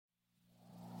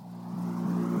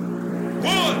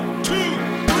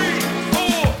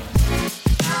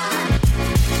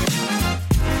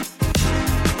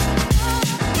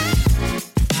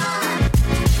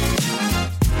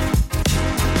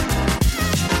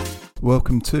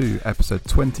Welcome to episode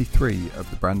 23 of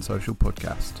the Brand Social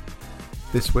Podcast.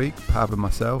 This week, Pav and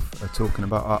myself are talking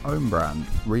about our own brand,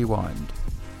 Rewind.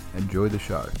 Enjoy the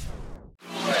show.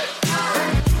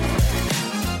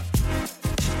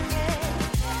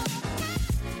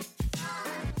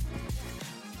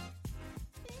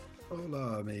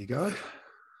 Hola, amigo.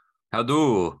 How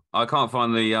do? I can't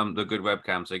find the good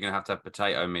webcam, so you're gonna have to have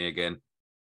potato me again.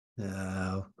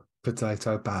 Yeah,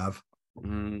 potato Pav.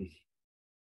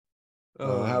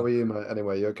 How are you, mate?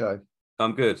 Anyway, you okay?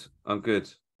 I'm good.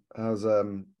 How's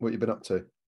what you been up to?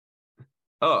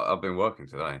 Oh, I've been working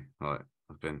today. Like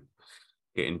I've been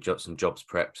getting some jobs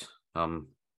prepped. For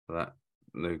that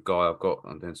new guy I've got,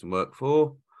 I'm doing some work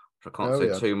for, which I can't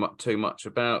say too much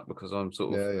about because I'm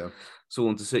sort of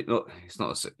sworn to see. It's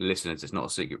not listeners. It's not a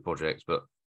secret project, but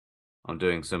I'm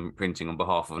doing some printing on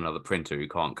behalf of another printer who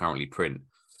can't currently print.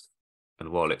 And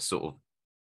while it's sort of,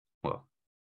 well,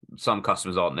 some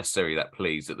customers aren't necessarily that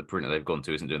pleased that the printer they've gone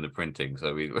to isn't doing the printing,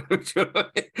 so we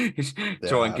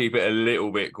try and keep it a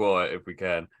little bit quiet if we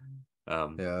can.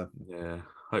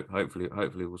 Hopefully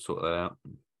we'll sort that out.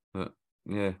 But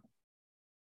yeah.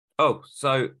 Oh,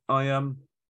 so I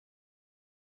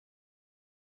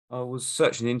was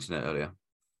searching the internet earlier,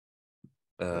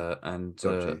 and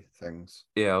dodgy things.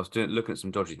 Yeah, I was looking at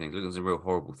some dodgy things, looking at some real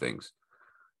horrible things.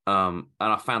 And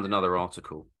I found another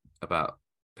article about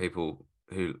people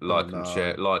who like and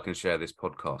share this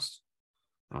podcast.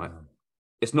 Right,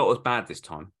 it's not as bad this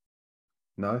time.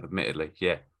 No, admittedly,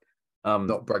 yeah.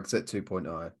 Not Brexit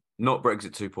 2.0. Not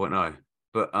Brexit 2.0,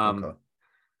 but okay.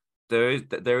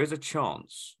 there is a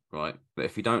chance, right, that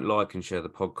if you don't like and share the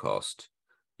podcast,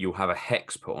 you'll have a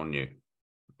hex put on you,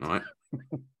 right?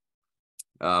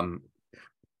 For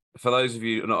those of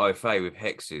you not au fait with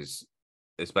hexes,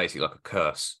 it's basically like a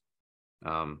curse,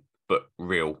 but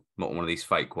real, not one of these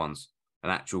fake ones. An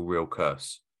actual real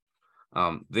curse.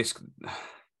 This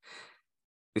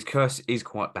curse is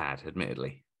quite bad,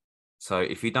 admittedly. So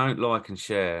if you don't like and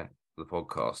share the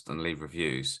podcast and leave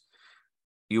reviews,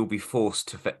 you'll be forced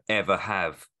to forever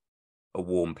have a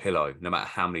warm pillow, no matter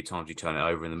how many times you turn it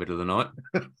over in the middle of the night.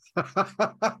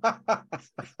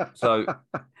 So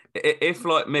if,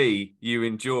 like me, you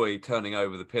enjoy turning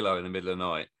over the pillow in the middle of the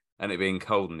night and it being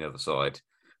cold on the other side,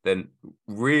 then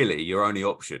really your only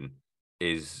option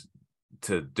is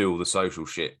to do all the social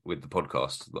shit with the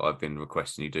podcast that I've been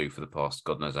requesting you do for the past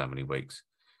God knows how many weeks.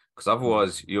 Because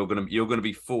otherwise you're gonna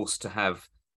be forced to have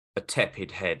a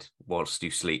tepid head whilst you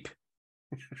sleep.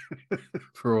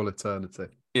 For all eternity.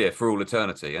 Yeah, for all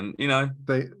eternity. And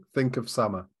think of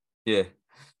summer. Yeah,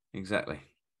 exactly.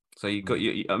 So you got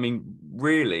I mean,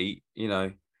 really,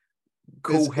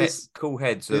 cool heads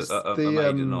are made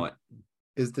at night.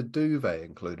 Is the duvet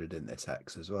included in this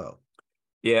hex as well?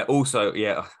 Yeah, also,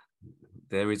 yeah,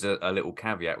 there is a little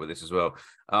caveat with this as well.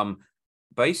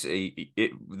 Basically,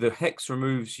 the hex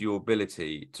removes your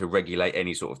ability to regulate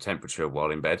any sort of temperature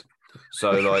while in bed.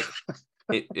 So, like,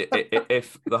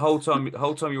 if the whole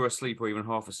time you're asleep or even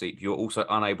half asleep, you're also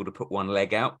unable to put one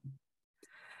leg out.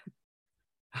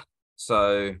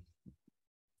 So,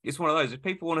 it's one of those. If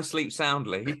people want to sleep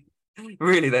soundly,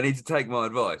 really, they need to take my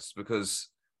advice because,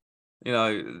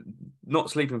 not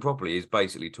sleeping properly is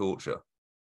basically torture.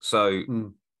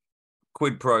 So,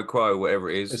 quid pro quo, whatever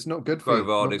it is, it's not good for you.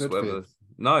 Whatever.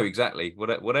 No, exactly.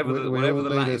 Whatever the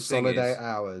Latin thing is. 8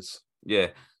 hours. Yeah.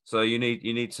 So you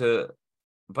need to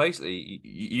basically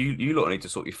you lot need to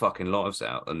sort your fucking lives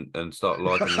out and start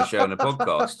liking and sharing a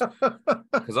podcast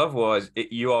because otherwise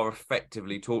you are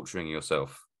effectively torturing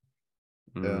yourself.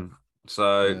 Yeah.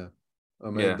 So. Yeah. I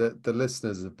mean, the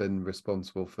listeners have been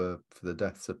responsible for the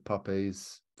deaths of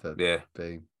puppies, for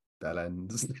being bell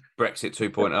ends. Brexit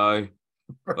 2.0.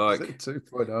 Brexit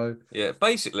 2.0. Yeah,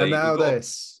 basically. And now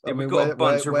this. I mean, we've got a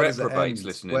bunch of reprobates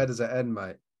listening. Where does it end,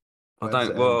 mate? I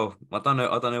don't know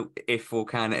if or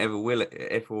can it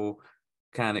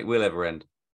will ever end.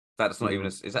 That's not even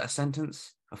is that a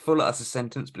sentence? I feel like that's a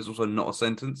sentence, but it's also not a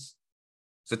sentence.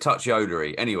 It's a touch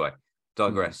yodery. Anyway,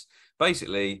 digress.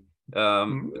 Basically,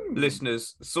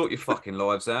 listeners, sort your fucking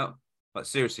lives out. Like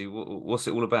seriously, what's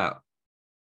it all about?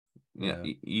 Yeah,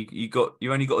 you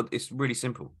only got. It's really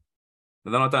simple.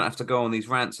 And then I don't have to go on these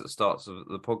rants at the starts of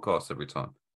the podcast every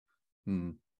time.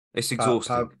 It's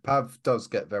exhausting. Pav does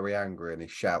get very angry and he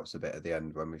shouts a bit at the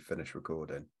end when we finish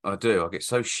recording. I do. I get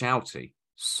so shouty.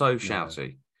 Yeah.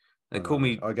 They call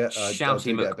me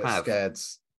Shouty McPav. Get a bit scared.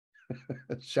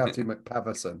 Shouty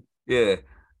McPavison. Yeah.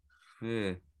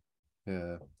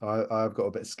 I've got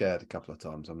a bit scared a couple of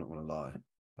times. I'm not going to lie.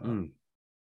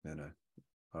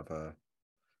 I've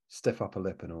stiff upper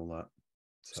lip and all that.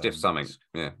 Stiff something.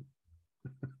 Yeah.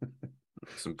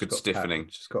 Some good stiffening.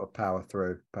 Just got to power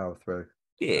through.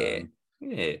 Yeah.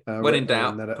 When in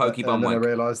doubt, Pokemon. And then I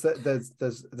realised that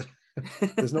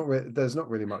there's not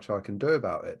really much I can do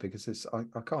about it because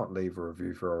I can't leave a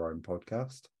review for our own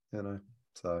podcast,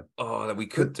 So we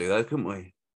could do that, couldn't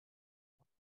we?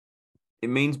 It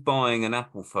means buying an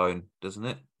Apple phone, doesn't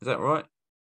it? Is that right?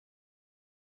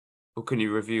 Or can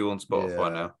you review on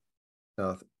Spotify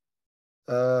now?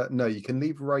 No, you can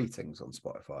leave ratings on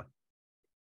Spotify.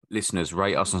 Listeners,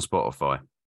 rate us on Spotify.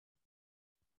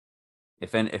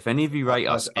 If any of you rate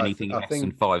us anything less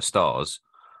than 5 stars,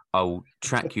 I'll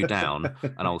track you down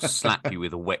and I'll slap you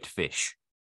with a wet fish.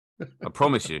 I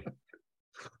promise you.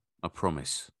 I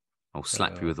promise. I'll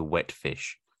slap you with a wet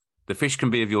fish. The fish can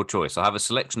be of your choice. I have a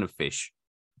selection of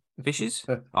fishes.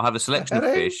 I'll have a selection of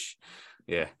fish.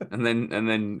 Yeah, and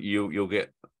then you'll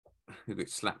get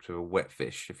slapped with a wet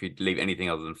fish if you leave anything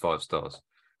other than 5 stars.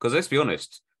 Because let's be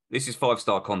honest, this is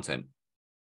 5-star content.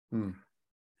 I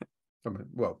mean,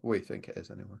 well, we think it is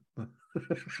anyway.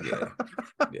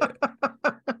 Yeah.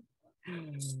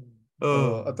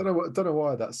 I don't know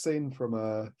why that scene from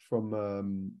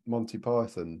Monty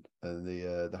Python and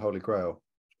the Holy Grail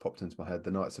popped into my head.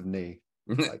 The Knights of Ni.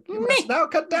 Like, you must now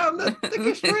cut down the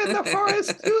thickest tree in the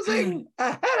forest using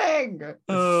a herring.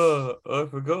 Oh, I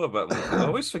forgot about Monty. I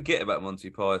always forget about Monty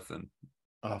Python.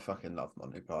 I fucking love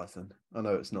Monty Python. I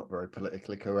know it's not very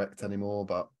politically correct anymore,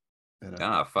 but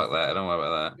fuck that. I don't worry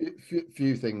about that.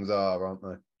 Few things are, aren't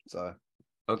they? So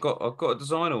I've got a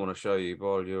design I want to show you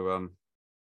while you're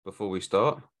before we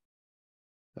start.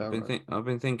 I've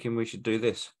been thinking we should do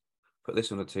this. Put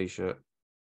this on a t-shirt.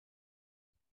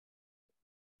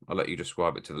 I'll let you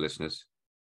describe it to the listeners.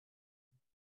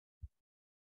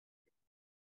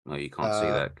 No, you can't see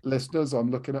that. Listeners,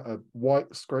 I'm looking at a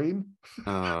white screen.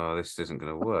 Oh, this isn't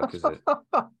going to work, is it?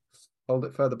 Hold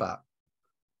it further back.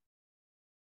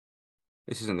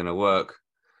 This isn't going to work.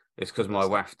 It's because my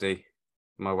wafty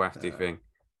thing.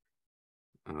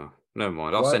 Oh, never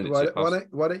mind. I'll send it to you.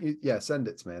 Why don't you? Yeah, send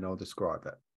it to me and I'll describe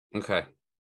it. Okay.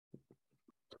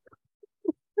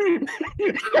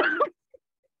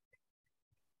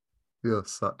 You're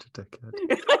such a dickhead.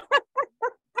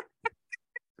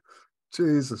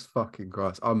 Jesus fucking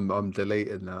Christ! I'm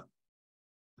deleting that.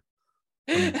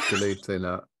 I'm deleting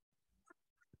that.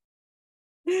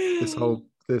 This whole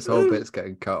bit's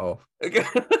getting cut off.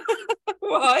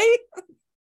 Why?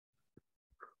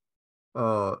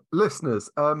 Listeners,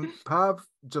 Pav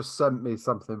just sent me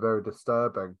something very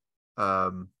disturbing.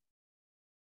 And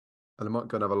I might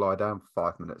go and have a lie down for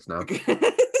 5 minutes now.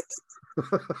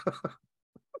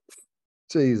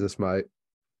 Jesus, mate.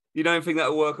 You don't think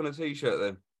that'll work on a t-shirt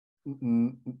then?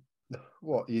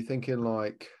 What are you thinking?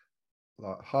 Like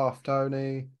half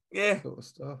Tony? Yeah, sort of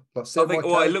stuff. Like I think.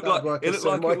 It looked like it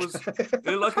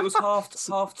was half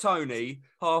Tony,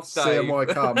 half Dave. CMY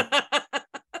come.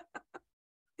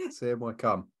 CMY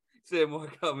come. CMY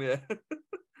come. Yeah.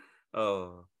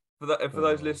 Oh, for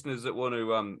those listeners that want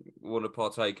to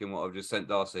partake in what I've just sent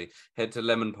Darcy, head to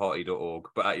lemonparty.org,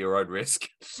 but at your own risk.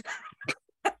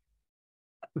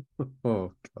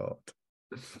 Oh God.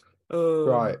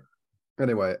 Right.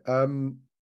 Anyway,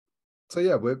 so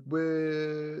yeah,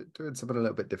 we're doing something a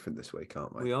little bit different this week,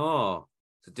 aren't we? We are.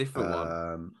 It's a different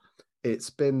one. It's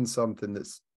been something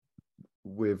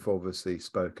we've obviously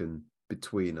spoken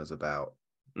between us about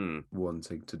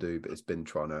wanting to do, but it's been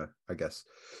trying to, I guess,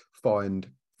 find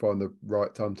the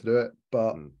right time to do it.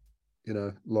 But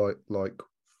like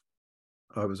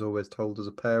I was always told as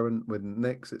a parent with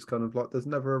Nick's, it's kind of like there's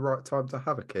never a right time to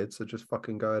have a kid, so just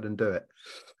fucking go ahead and do it.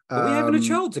 Are we having a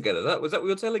child together? Was that what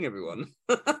you're telling everyone?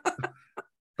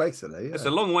 Basically, yeah. It's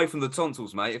a long way from the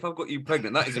tonsils, mate. If I've got you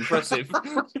pregnant, that is impressive.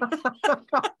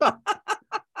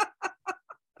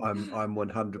 I'm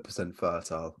 100%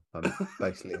 fertile. I'm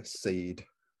basically a seed.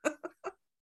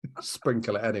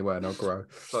 Sprinkle it anywhere and I'll grow.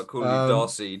 It's like calling you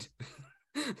Darseed.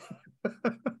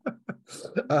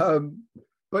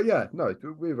 But yeah, no,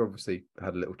 we've obviously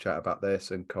had a little chat about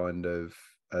this and kind of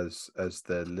as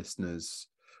the listeners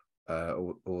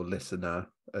or listener,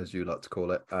 as you like to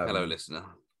call it. Hello, listener.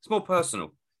 It's more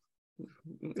personal.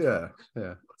 Yeah.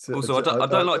 Also, I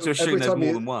don't like to assume there's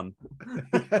more than one.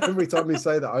 Every time you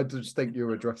say that, I just think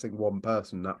you're addressing one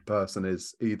person. That person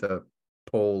is either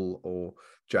Paul or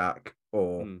Jack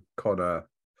or Connor,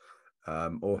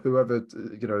 or whoever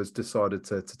has decided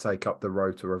to take up the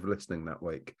rota of listening that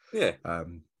week. Yeah.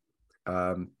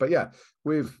 But yeah,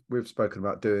 we've spoken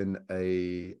about doing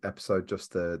a episode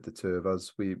just the two of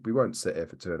us. We won't sit here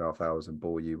for 2.5 hours and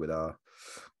bore you with our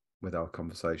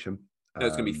conversation. No,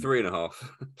 it's going to be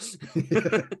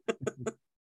 3.5.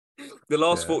 The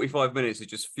last 45 minutes is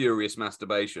just furious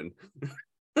masturbation.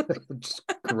 just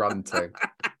grunting.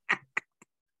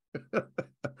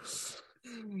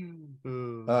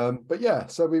 But yeah,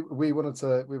 so we wanted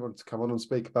to come on and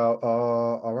speak about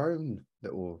our own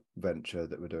little venture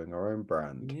that we're doing, our own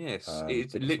brand. Yes,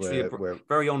 it's because literally we're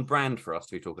very on brand for us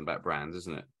to be talking about brands,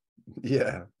 isn't it?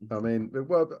 yeah. I mean,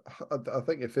 well, I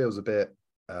think it feels a bit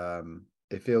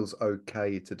it feels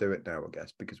okay to do it now, I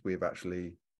guess, because we've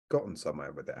actually gotten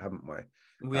somewhere with it, haven't we?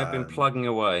 We have been plugging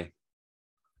away.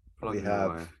 We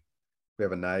have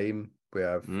a name, we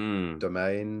have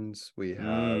domains, we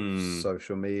have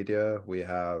social media, we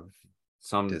have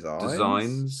some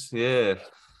designs. Yeah, we've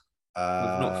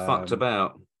not fucked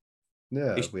about.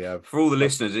 Yeah, we have for all the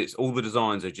listeners. It's all the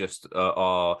designs are just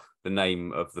are the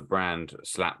name of the brand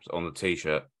slapped on the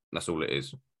t-shirt. That's all it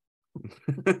is.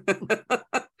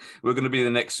 We're going to be the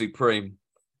next Supreme.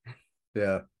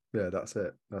 Yeah, that's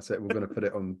it. We're going to put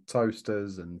it on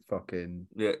toasters and fucking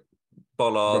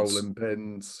bollards, rolling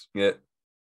pins,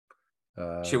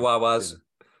 chihuahuas.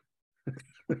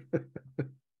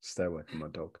 Stay away from my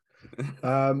dog.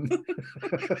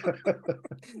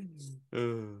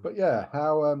 But yeah,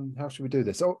 how should we do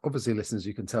this? Obviously, listeners,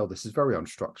 you can tell this is very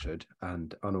unstructured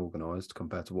and unorganized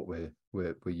compared to what we're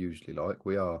usually like.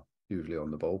 We are usually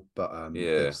on the ball, but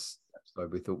so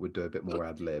we thought we'd do a bit more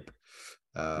ad lib.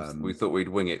 We thought we'd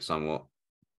wing it somewhat.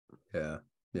 Yeah.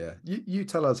 You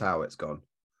tell us how it's gone.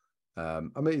 I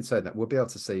mean, saying that we'll be able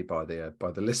to see by the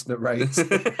listener rates.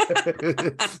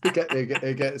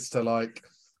 It gets to like,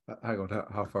 hang on,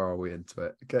 how far are we into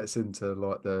it? It gets into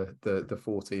like the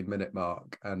 14-minute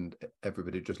mark, and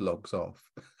everybody just logs off.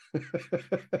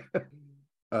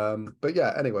 But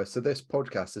yeah, anyway, so this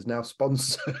podcast is now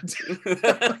sponsored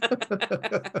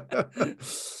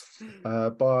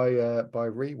by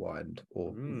Rewind,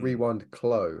 or Rewind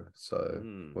Clo. So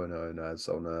we're known as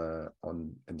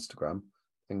on Instagram.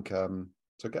 I think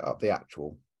so get up the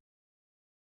actual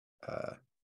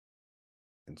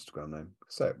Instagram name. I'll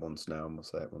say it once now, and we'll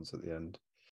say it once at the end.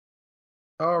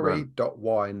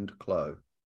 re.windclo.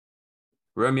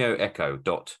 Romeo Echo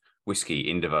dot whiskey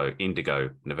indigo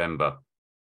November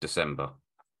December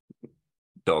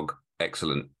dog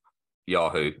excellent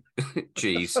Yahoo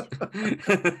cheese.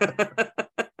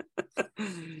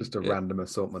 Just a random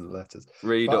assortment of letters.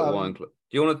 Re.wine club.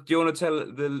 Do you want to tell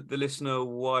the listener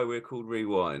why we're called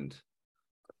Rewind?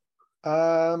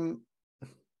 Why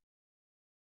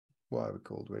are we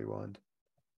called Rewind?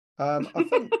 I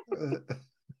think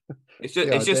it's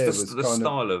just the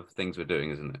style of things we're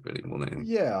doing, isn't it? Really, more than anything.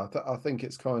 Yeah, I think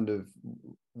it's kind of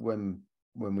when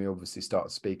we obviously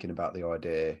started speaking about the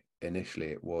idea initially,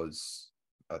 it was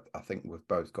I think we've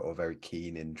both got a very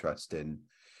keen interest in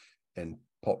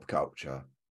pop culture,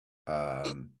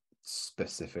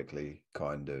 specifically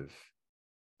kind of.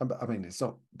 I mean, it's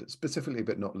not specifically,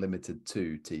 but not limited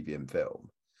to TV and film.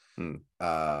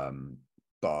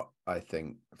 But I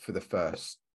think for the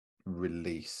first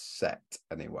release set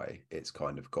anyway, it's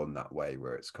kind of gone that way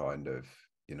where it's kind of,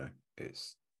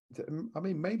 it's, I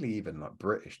mean, mainly even like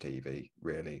British TV,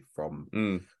 really, from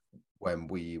when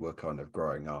we were kind of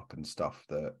growing up and stuff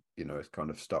that, it's kind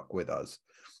of stuck with us.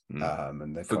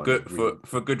 And they for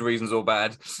good reasons or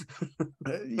bad.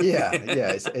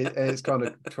 It's kind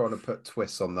of trying to put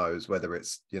twists on those, whether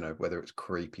it's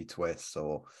creepy twists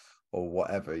or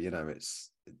whatever, it's,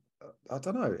 I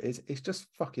don't know, it's just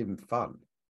fucking fun.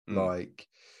 Like,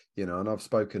 and I've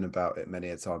spoken about it many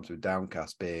a times with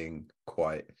Downcast being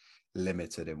quite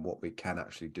limited in what we can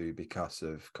actually do because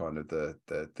of kind of the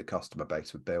customer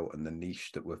base we've built and the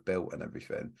niche that we've built and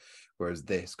everything, whereas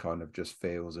this kind of just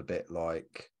feels a bit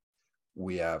like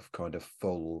we have kind of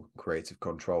full creative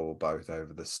control both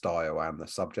over the style and the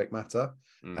subject matter.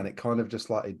 And it kind of just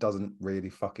like, it doesn't really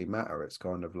fucking matter. It's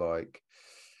kind of like,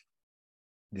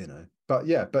 but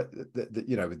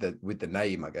with the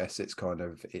name, I guess it's kind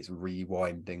of, it's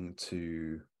rewinding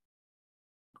to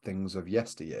things of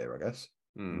yesteryear, I guess.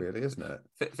 Really, isn't it?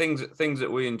 Things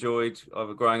that we enjoyed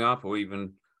either growing up or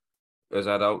even as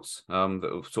adults,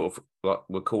 that sort of like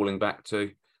we're calling back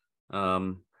to.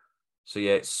 So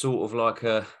yeah, it's sort of like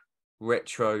a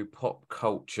retro pop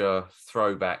culture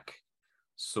throwback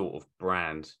sort of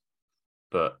brand,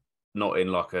 but not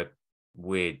in like a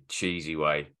weird cheesy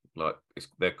way. Like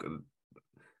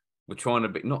we're trying to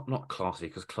be not classy,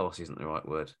 because classy isn't the right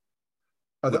word.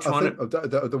 I think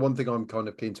the one thing I'm kind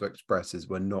of keen to express is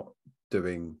we're not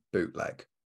doing bootleg.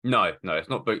 No, it's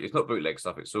not bootleg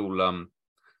stuff. It's all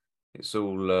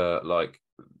like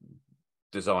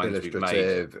designs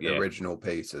illustrative, we've made, original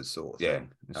pieces sort of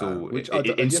thing. It's all which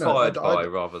inspired by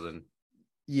rather than.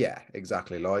 Yeah,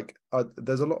 exactly. Like,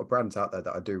 there's a lot of brands out there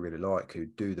that I do really like who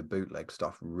do the bootleg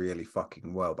stuff really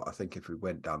fucking well. But I think if we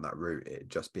went down that route, it'd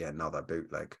just be another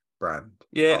bootleg brand.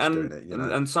 Yeah, doing it,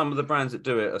 and some of the brands that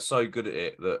do it are so good at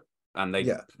it that, and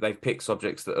they've picked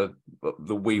subjects that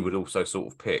we would also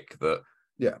sort of pick that.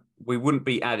 Yeah, we wouldn't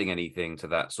be adding anything to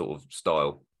that sort of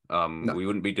style. No. We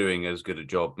wouldn't be doing as good a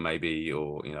job, maybe,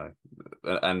 or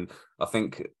and I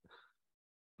think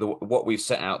what we've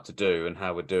set out to do and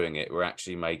how we're doing it, we're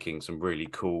actually making some really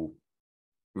cool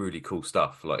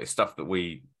stuff. Like, it's stuff that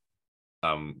we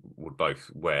would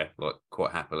both wear, like,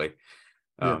 quite happily.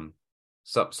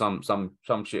 Some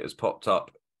shit has popped up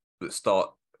that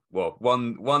start. Well,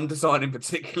 one design in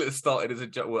particular started as a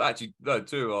joke. Well, actually, no,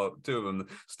 two of them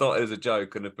started as a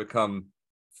joke and have become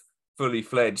fully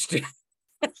fledged.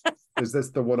 Is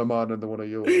this the one of mine and the one of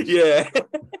yours? Yeah.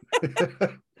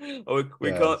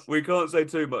 We can't say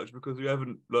too much because we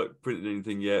haven't printed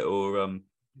anything yet, or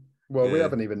we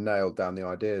haven't even nailed down the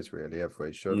ideas really, have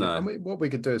we? Sure. No. I mean, what we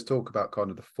could do is talk about kind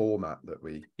of the format that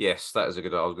we. Yes, that is a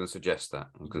good. I was going to suggest that.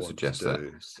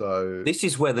 So this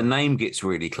is where the name gets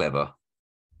really clever.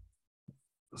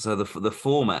 So the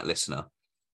format, listener,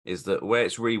 is that where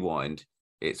it's rewind,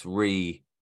 it's wind.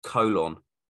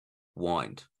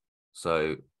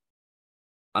 So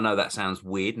I know that sounds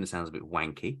weird and it sounds a bit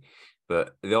wanky,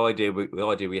 but the idea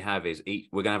we have is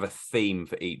we're going to have a theme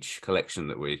for each collection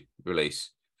that we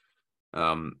release,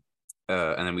 and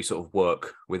then we sort of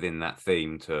work within that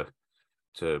theme to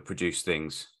produce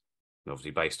things,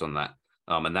 obviously based on that.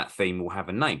 And that theme will have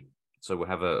a name. So we'll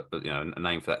have a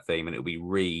name for that theme, and it'll be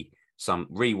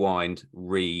rewind,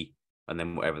 and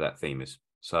then whatever that theme is.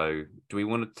 So, do we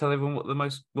want to tell everyone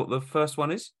what the first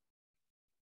one is?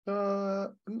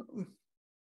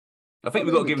 I think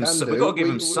we've got to give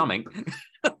them something.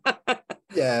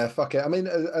 Yeah, fuck it. I mean,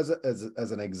 as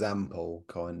an example,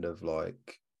 kind of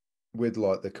like with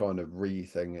like the kind of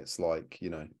thing, it's like,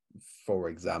 for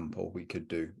example, we could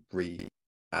do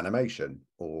animation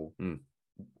or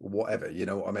whatever, you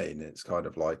know what I mean? It's kind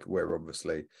of like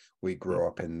we grew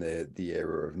up in the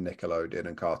era of Nickelodeon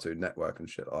and Cartoon Network and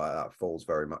shit like that. Falls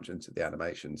very much into the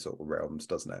animation sort of realms,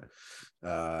 doesn't it?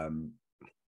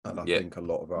 And I think a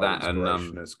lot of our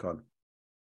inspiration is kind of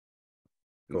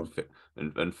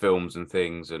and films and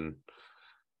things, and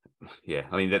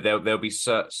I mean there'll be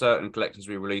certain collections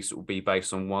we release that will be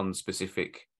based on one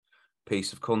specific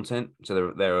piece of content.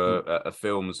 So there are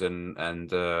films and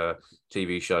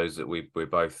TV shows that we're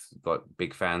both like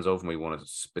big fans of, and we want to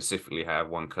specifically have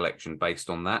one collection based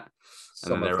on that.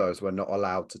 Some of those we're not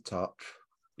allowed to touch.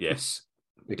 Yes,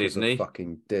 because Disney. Of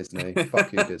fucking Disney.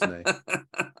 Fuck you, Disney.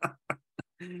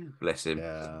 Bless him.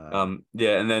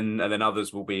 Yeah. And then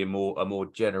others will be a more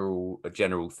general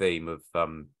theme of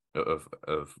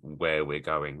where we're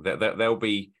going.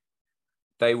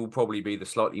 They will probably be the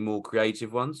slightly more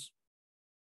creative ones.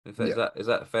 Is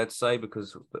that fair to say?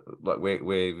 Because like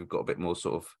we've got a bit more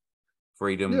sort of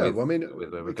freedom. Yeah,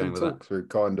 we can talk through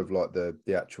kind of like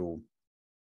the actual,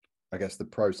 I guess, the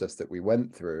process that we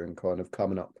went through and kind of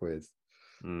coming up with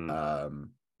the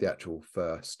actual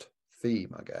first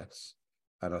theme, I guess.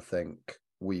 And I think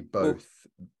we both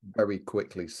very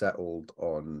quickly settled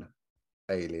on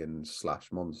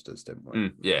aliens/monsters, didn't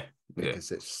we?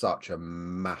 Because it's such a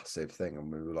massive thing,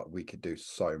 and we were like, we could do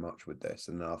so much with this.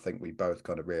 And I think we both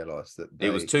kind of realized that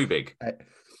it was too big.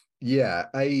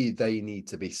 They need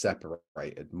to be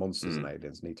separated. Monsters and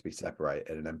aliens need to be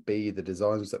separated, and then B, the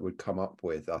designs that we'd come up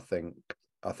with, I think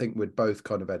we'd both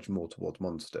kind of edge more towards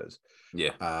monsters.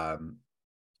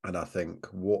 And I think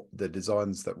what the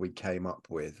designs that we came up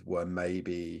with were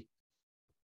maybe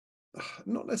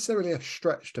not necessarily a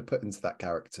stretch to put into that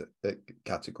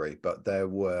category, but there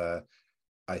were,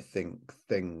 I think,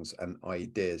 things and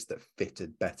ideas that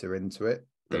fitted better into it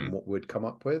than what we'd come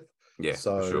up with. Yeah,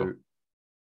 so for sure.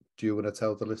 Do you want to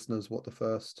tell the listeners what the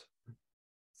first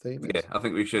theme is? Yeah, I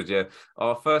think we should. Yeah,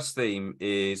 our first theme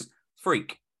is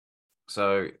Freak.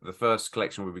 So the first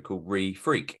collection will be called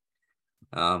Freak.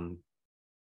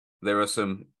 There are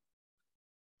some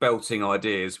belting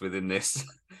ideas within this.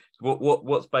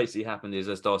 What's basically happened is,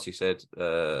 as Darcy said,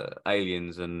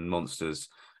 aliens and monsters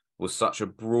was such a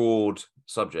broad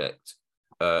subject,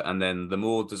 and then the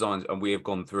more designs, and we have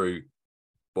gone through,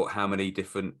 how many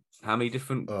different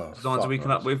designs have we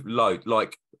come up with? Load,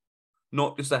 like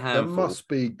not just a handful. There must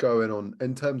be going on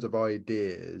in terms of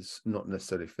ideas, not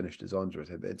necessarily finished designs or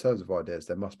anything, but in terms of ideas,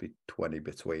 there must be 20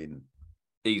 between.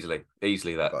 Easily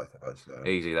that. Both of us,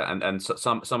 easily that, and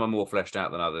some are more fleshed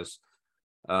out than others.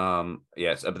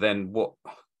 Yes, but then what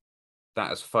that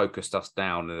has focused us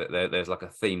down. There's like a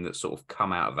theme that's sort of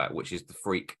come out of that, which is the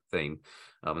freak theme,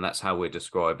 and that's how we're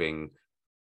describing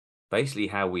basically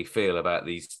how we feel about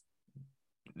these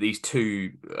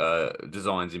two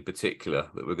designs in particular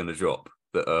that we're going to drop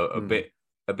that are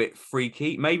a bit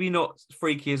freaky. Maybe not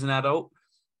freaky as an adult,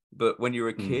 but when you're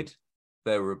a kid,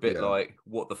 they were a bit like,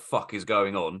 what the fuck is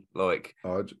going on? Like,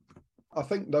 I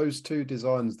think those two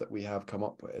designs that we have come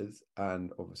up with,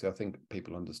 and obviously I think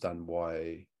people understand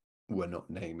why we're not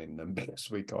naming them, because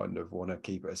we kind of want to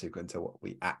keep it a secret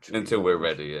until we're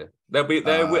ready. Yeah,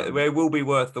 they will be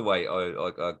worth the wait. I'm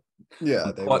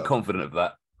quite confident of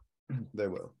that. They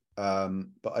will.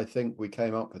 But I think we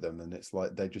came up with them, and it's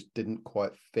like they just didn't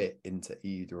quite fit into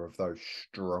either of those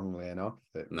strongly enough.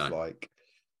 It was like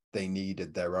they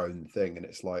needed their own thing, and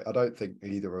it's like I don't think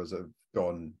either of us have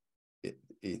gone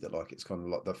either. Like it's kind of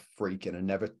like the freak in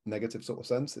a negative sort of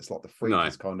sense. It's like the freak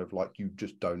is kind of like you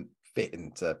just don't fit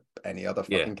into any other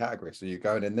fucking category, so you're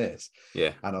going in this.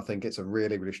 And I think it's a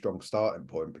really, really strong starting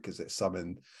point, because it's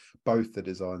summoned both the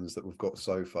designs that we've got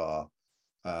so far,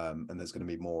 and there's going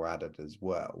to be more added as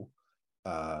well,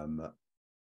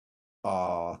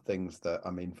 are things that, I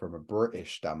mean, from a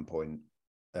British standpoint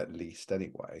at least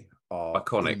anyway, are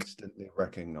iconic, instantly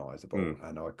recognizable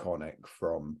and iconic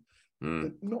from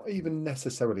not even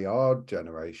necessarily our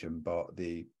generation, but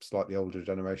the slightly older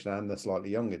generation and the slightly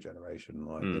younger generation.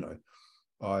 Like, you know,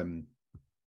 how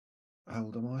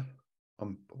old am I?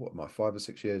 I'm 5 or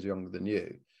 6 years younger than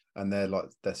you, and they're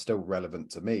still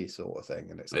relevant to me, sort of thing.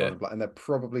 And it's kind of like, and they're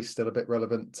probably still a bit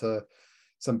relevant to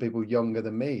some people younger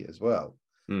than me as well.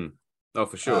 Oh,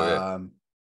 for sure.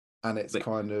 And it's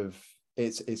kind of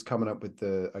it's coming up with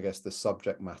the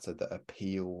subject matter that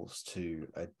appeals to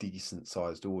a decent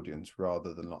sized audience,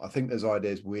 rather than I think there's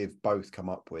ideas we've both come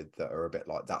up with that are a bit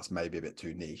like, that's maybe a bit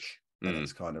too niche, and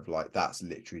it's kind of like, that's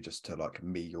literally just to like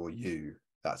me or you,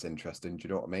 that's interesting. Do you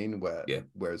know what I mean?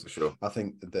 Whereas sure. I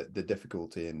think that the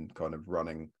difficulty in kind of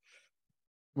running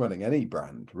any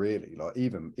brand, really, like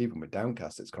even with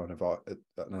Downcast, it's kind of,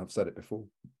 and I've said it before,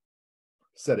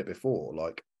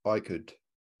 like I could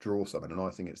draw something and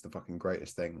I think it's the fucking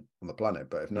greatest thing on the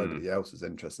planet, but if nobody else is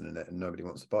interested in it and nobody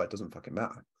wants to buy it, it doesn't fucking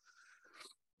matter.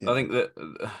 I think that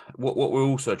what we're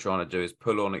also trying to do is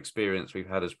pull on experience we've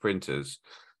had as printers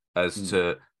as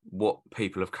to what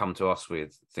people have come to us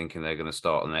with, thinking they're going to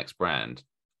start the next brand,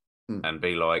 and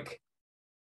be like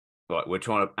we're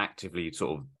trying to actively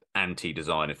sort of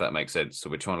anti-design, if that makes sense.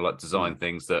 So we're trying to like design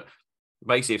things that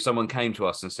basically, if someone came to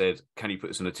us and said, "Can you put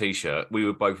this on a t-shirt?" we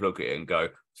would both look at it and go,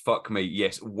 "Fuck me,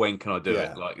 yes. When can I do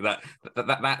it?" Like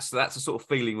that's the sort of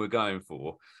feeling we're going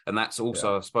for, and that's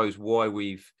also, I suppose, why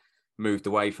we've moved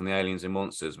away from the aliens and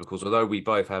monsters, because although we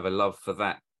both have a love for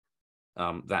that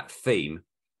theme,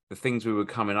 the things we were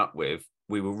coming up with,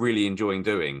 we were really enjoying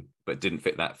doing, but didn't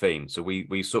fit that theme. So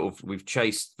we've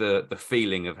chased the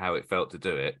feeling of how it felt to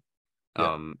do it.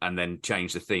 And then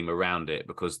change the theme around it,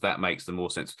 because that makes the more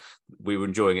sense. We were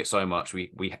enjoying it so much,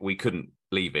 we couldn't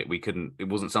leave it. It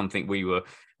wasn't something we were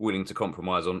willing to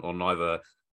compromise on either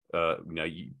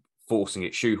forcing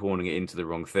it, shoehorning it into the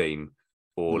wrong theme,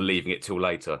 or leaving it till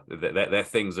later. They're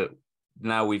things that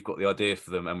now we've got the idea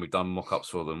for them and we've done mock-ups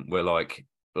for them, we're like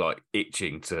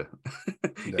itching to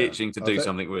do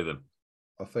something with them.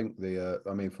 I think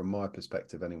I mean, from my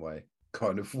perspective anyway,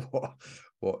 kind of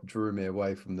what drew me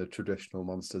away from the traditional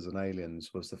monsters and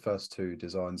aliens was the first two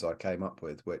designs I came up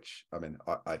with, which, I mean,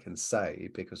 I can say,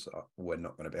 because we're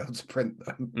not going to be able to print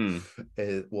them,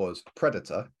 it was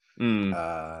Predator, in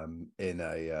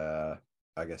a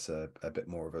I guess a bit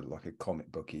more of a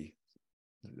comic booky,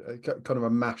 kind of a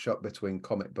mashup between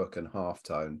comic book and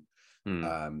halftone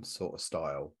sort of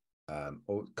style,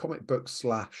 or comic book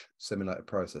 / simulated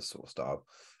process sort of style,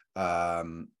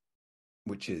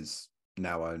 which is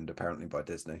now owned apparently by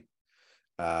Disney.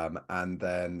 And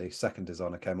then the second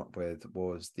design I came up with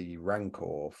was the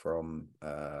Rancor from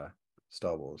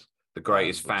Star Wars, the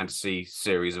greatest fantasy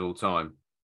series of all time.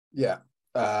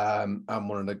 And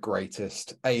one of the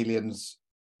greatest aliens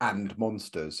and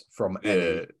monsters from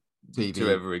any TV to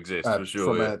ever exist, for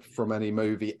sure, from any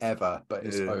movie ever, but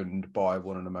it's owned by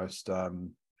one of the most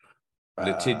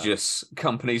litigious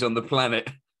companies on the planet.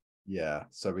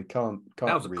 So we can't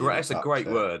that's a great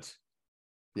word.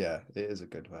 Yeah, it is a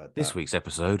good word. This week's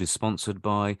episode is sponsored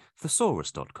by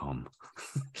thesaurus.com.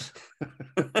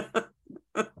 What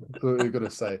are you going to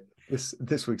say?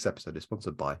 This week's episode is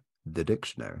sponsored by the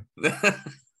dictionary.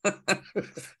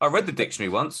 I read the dictionary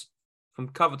once, from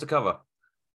cover to cover.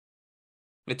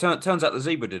 It turns out the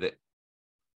zebra did it.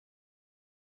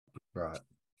 Right.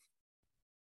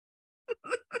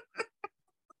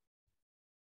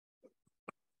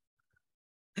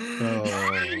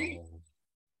 Oh,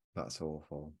 that's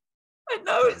awful. I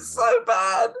know, it's so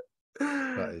bad.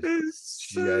 That is it's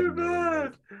genuinely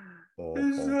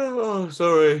awful. Oh,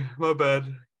 sorry, my bad.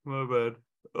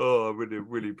 Oh, I'm really,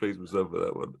 really pleased with myself with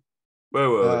that one. Where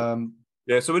were we?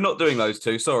 Yeah, so we're not doing those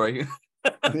two. Sorry.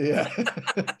 Yeah,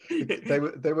 they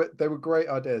were great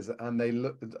ideas, and they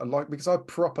looked like, because I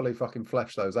properly fucking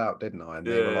fleshed those out, didn't I? And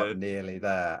they were like nearly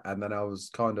there, and then I was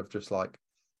kind of just like,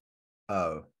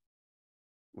 oh,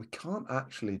 we can't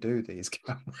actually do these,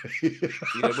 can we?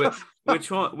 Yeah, we're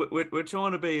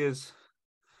trying to be as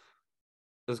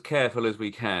careful as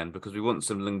we can, because we want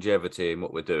some longevity in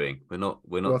what we're doing. We're not.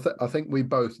 Well, I think we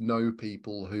both know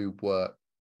people who work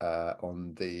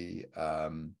on the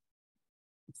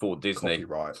for Disney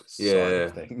copyright side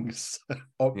of things.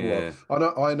 Well,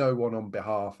 I know one on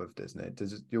behalf of Disney.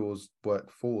 Does yours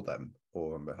work for them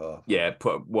or on behalf? Yeah,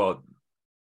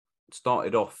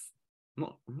 started off.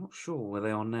 I'm not sure where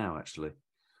they are now, actually.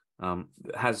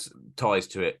 Has ties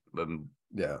to it.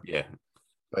 Yeah.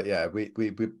 But yeah, we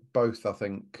both, I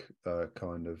think,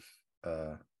 kind of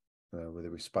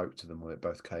whether we spoke to them or it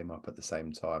both came up at the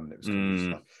same time, and it was kind of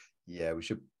just like, yeah, we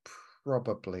should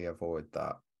probably avoid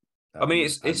that. I mean,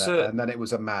 and then it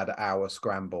was a mad hour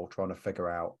scramble trying to figure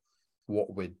out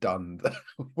what we'd done,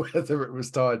 whether it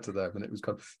was tied to them, and it was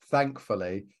kind of,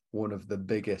 thankfully, one of the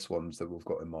biggest ones that we've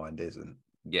got in mind isn't.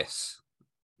 Yes.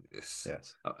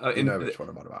 You know which one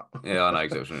I'm on about. Yeah, I know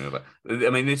exactly what you're about. I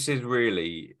mean, this is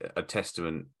really a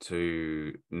testament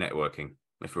to networking,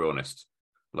 if we're honest.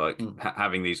 Like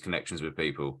having these connections with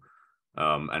people,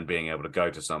 and being able to go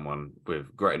to someone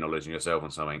with greater knowledge than yourself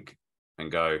on something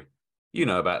and go, you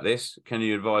know about this. Can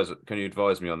you advise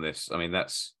me on this? I mean,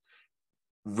 that's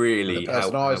really the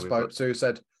person I spoke to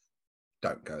said,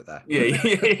 don't go there.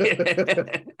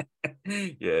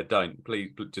 Yeah, don't, please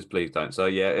don't. So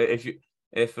yeah,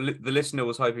 if the listener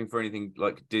was hoping for anything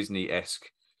like Disney-esque,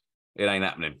 it ain't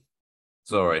happening.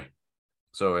 Sorry.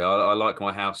 I like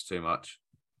my house too much.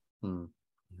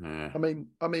 Yeah. I mean,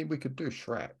 we could do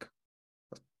Shrek.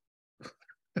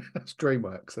 That's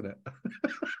DreamWorks, isn't it?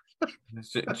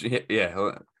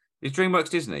 Yeah. Is DreamWorks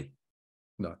Disney?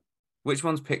 No. Which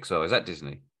one's Pixar? Is that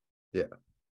Disney? Yeah.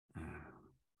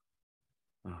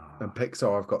 And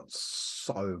Pixar, I've got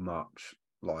so much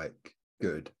like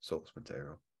good source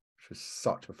material, which is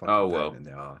such a fucking pain in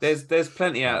the arse. There's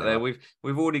plenty out there. We've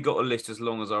already got a list as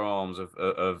long as our arms of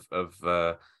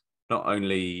not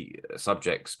only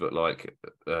subjects but like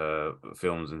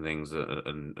films and things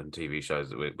and TV shows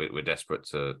that we're desperate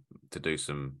to do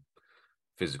some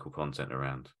physical content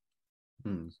around.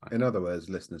 In other words,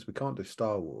 listeners, we can't do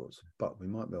Star Wars, but we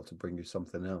might be able to bring you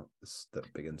something else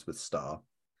that begins with Star.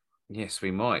 Yes,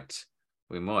 we might.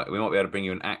 We might be able to bring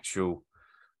you an actual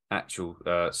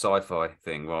sci-fi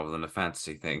thing rather than a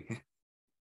fantasy thing.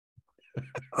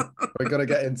 We're going to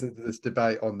get into this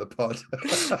debate on the pod.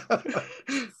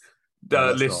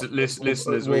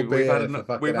 Listeners, we've had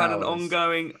an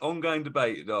ongoing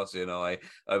debate, Darcy and I,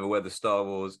 over whether Star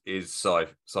Wars is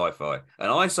sci-fi,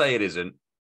 and I say it isn't.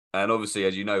 And obviously,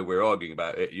 as you know, we're arguing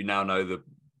about it. You now know the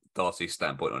Darcy's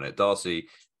standpoint on it. Darcy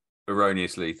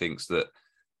erroneously thinks that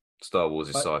Star Wars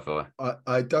is sci-fi.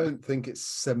 I don't think it's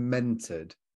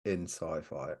cemented in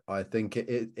sci-fi. I think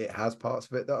it has parts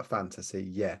of it that are fantasy,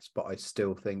 yes, but I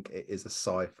still think it is a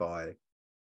sci-fi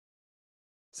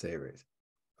series.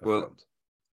 Well, films.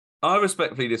 I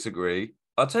respectfully disagree.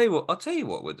 I'll tell you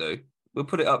what we'll do. We'll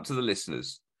put it up to the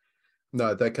listeners.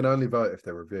 No, they can only vote if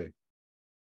they review.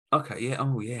 Okay. Yeah.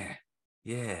 Oh, yeah.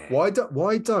 Yeah. Why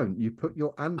don't you put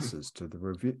your answers to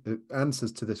the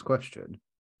answers to this question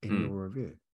in your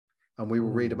review, and we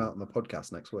will read them out on the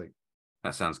podcast next week.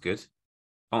 That sounds good.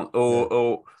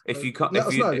 Or if you can't, let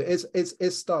us know. Is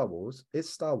Star Wars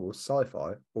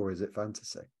sci-fi or is it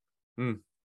fantasy?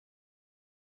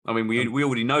 I mean, we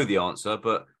already know the answer,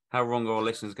 but how wrong are our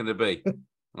listeners going to be?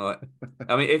 Right.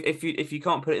 I mean, if you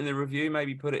can't put it in the review,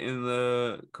 maybe put it in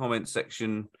the comment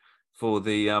section for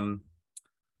the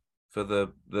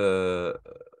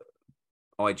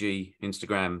IG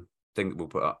Instagram thing that we'll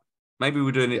put up. Maybe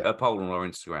we're doing a poll on our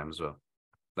Instagram as well.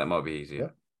 That might be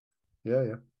easier.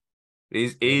 Yeah.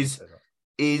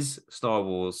 Is Star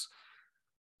Wars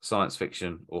science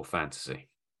fiction or fantasy?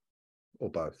 Or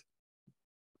both?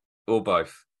 Or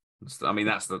both. I mean,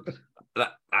 that's the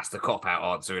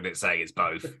cop-out answer, and it saying it's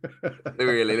both.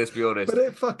 Really, let's be honest. But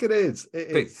it fucking is.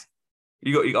 It is.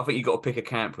 I think you got to pick a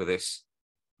camp with this.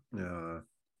 Yeah.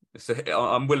 So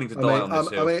I'm willing to die on this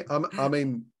hill. I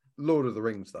mean, Lord of the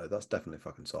Rings, though, that's definitely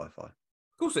fucking sci-fi. Of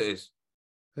course it is.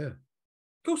 Yeah.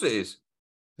 Of course it is.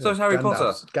 Yeah. So is Harry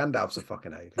Potter. Gandalf's a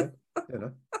fucking alien, you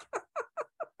know.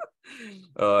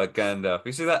 Oh, Gandalf.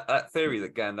 You see that theory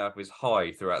that Gandalf is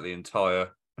high throughout the entire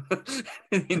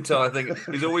The entire thing.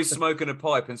 He's always smoking a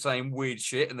pipe and saying weird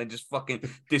shit and then just fucking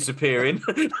disappearing.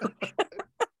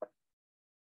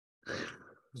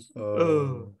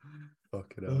 Oh,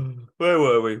 fucking hell. Where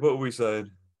were we? What were we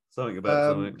saying? Something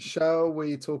about something. Shall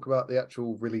we talk about the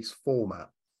actual release format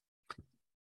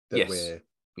that we're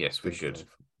Yes, we should. of?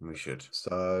 We should.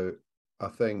 So I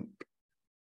think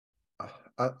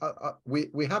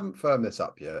we haven't firmed this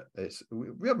up yet.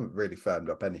 We haven't really firmed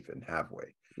up anything, have we?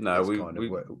 No, we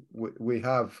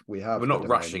have. We're not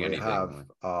rushing anything. We have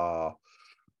our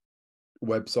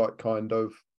website kind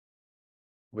of.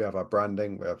 We have our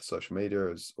branding. We have social media,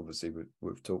 as obviously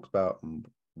we've talked about, and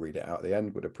read it out at the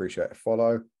end. Would appreciate a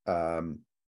follow.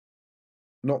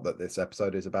 Not that this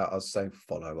episode is about us saying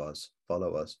follow us.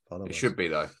 It should be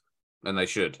though, and they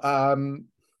should.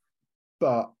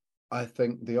 But I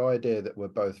think the idea that we're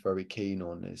both very keen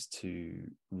on is to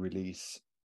release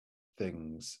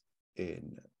things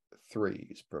in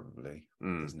threes, probably,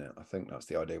 isn't it? I think that's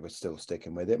the idea we're still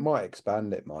sticking with. It might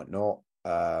expand, it might not.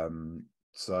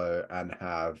 So, and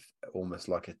have almost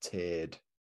like a tiered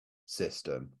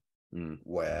system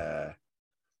where,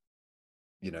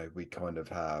 you know, we kind of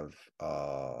have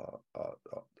our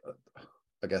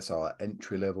I guess our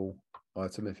entry level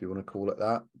item, if you want to call it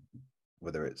that,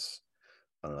 whether it's,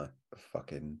 I don't know, a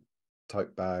fucking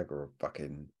tote bag or a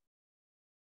fucking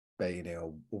beanie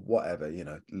or whatever, you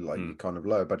know, like your kind of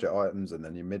lower budget items, and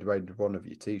then your mid-range one of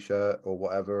your t-shirt or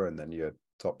whatever, and then your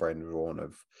top range one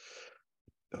of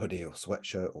hoodie or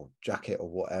sweatshirt or jacket or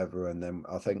whatever. And then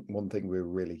I think one thing we were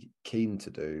really keen to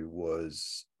do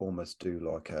was almost do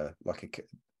like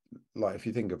if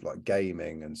you think of like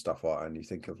gaming and stuff like that, and you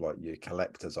think of like your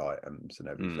collector's items and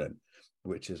everything,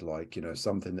 which is like, you know,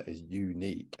 something that is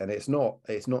unique. And it's not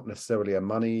necessarily a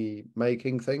money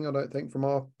making thing, I don't think, from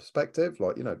our perspective.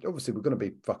 Like, you know, obviously we're going to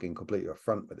be fucking completely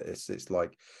upfront with this. It's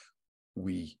like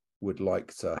we would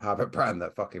like to have a brand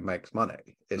that fucking makes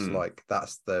money. It's like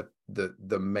that's the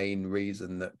main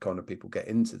reason that kind of people get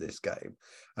into this game.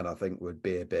 And I think would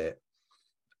be a bit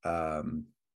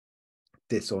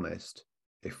dishonest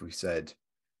if we said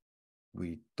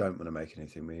we don't want to make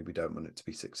anything, we don't want it to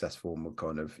be successful, and we're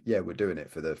kind of, yeah, we're doing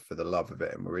it for the love of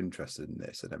it, and we're interested in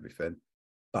this and everything.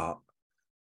 But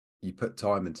you put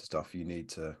time into stuff, you need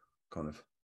to kind of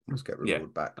almost get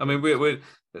reward back. I mean,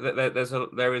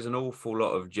 there is an awful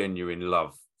lot of genuine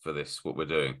love for this, what we're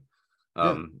doing.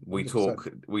 We talk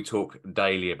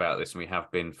daily about this, and we have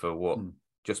been for what,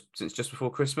 since just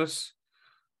before Christmas.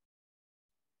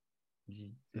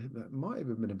 It might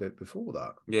have been a bit before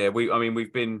that. Yeah,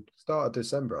 we've been start of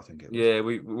December, I think it was. Yeah,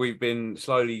 we've been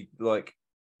slowly like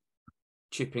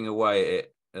chipping away at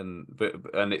it, and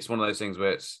it's one of those things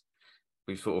where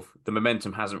the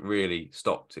momentum hasn't really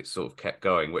stopped. It's sort of kept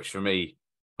going, which for me,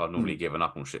 I've normally given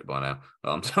up on shit by now.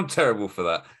 I'm terrible for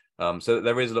that. So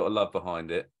there is a lot of love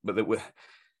behind it, but that we're.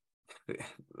 I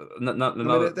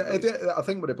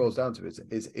think what it boils down to is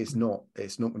it's not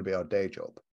going to be our day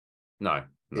job. No,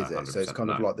 is it? So it's kind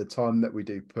of like the time that we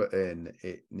do put in,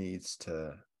 it needs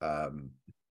to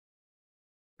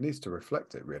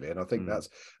reflect it, really. And I think that's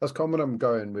kind of what I'm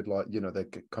going with, like, you know, the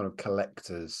kind of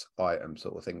collector's item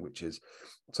sort of thing, which is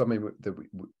something that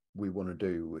we want to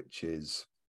do, which is,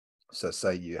 so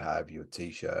say you have your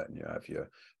t-shirt and you have your,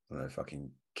 I don't know,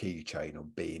 fucking keychain or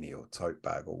beanie or tote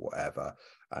bag or whatever,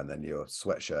 and then your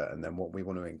sweatshirt, and then what we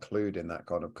want to include in that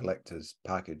kind of collector's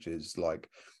package is like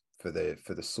for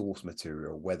the source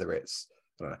material, whether it's,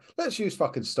 I don't know, let's use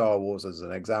fucking Star Wars as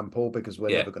an example, because we're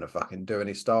never going to fucking do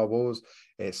any Star Wars.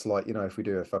 It's like, you know, if we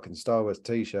do a fucking Star Wars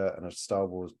t-shirt and a Star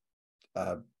Wars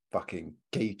fucking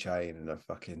keychain and a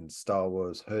fucking Star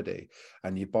Wars hoodie,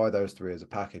 and you buy those three as a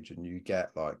package, and you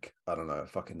get like, I don't know, a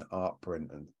fucking art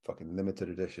print and fucking limited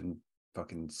edition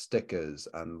fucking stickers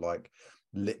and like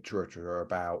literature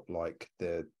about like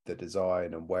the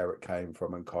design and where it came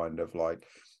from, and kind of like,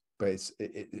 but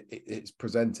it's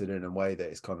presented in a way that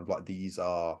it's kind of like, these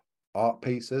are art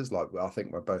pieces. Like, I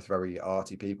think we're both very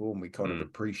arty people, and we kind of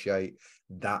appreciate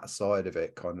that side of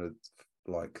it, kind of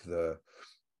like the,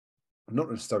 not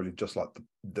necessarily just like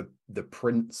the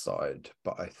print side,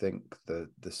 but I think the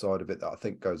side of it that I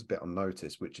think goes a bit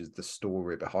unnoticed, which is the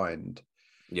story behind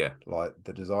like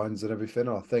the designs and everything.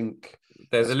 I think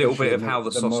there's a little bit of how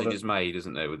the sausage is made,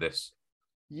 isn't there, with this?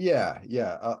 Yeah.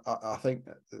 I think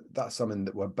that's something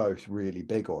that we're both really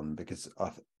big on, because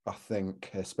I think,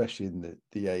 especially in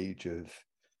the age of,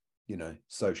 you know,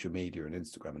 social media and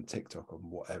Instagram and TikTok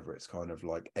and whatever, it's kind of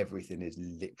like everything is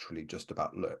literally just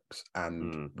about looks,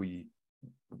 and we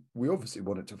obviously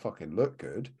want it to fucking look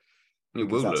good. It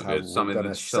will look good. Some of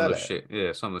the shit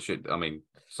we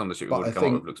want to come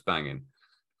up with looks banging.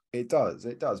 It does,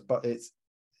 but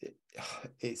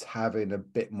it's having a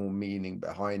bit more meaning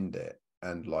behind it,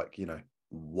 and like, you know,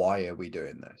 why are we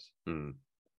doing this? And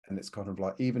it's kind of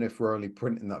like, even if we're only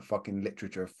printing that fucking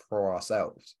literature for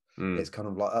ourselves, it's kind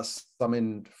of like, that's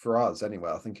something for us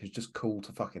anyway. I think it's just cool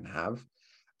to fucking have.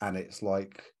 And it's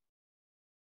like,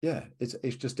 yeah, it's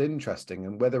just interesting.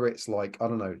 And whether it's like, I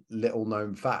don't know, little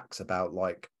known facts about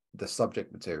like the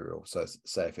subject material. So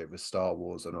say if it was Star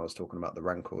Wars, and I was talking about the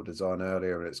Rancor design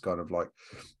earlier, and it's kind of like,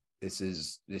 this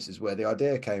is where the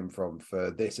idea came from for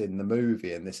this in the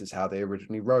movie, and this is how they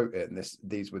originally wrote it, and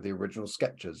these were the original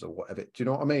sketches or whatever. Do you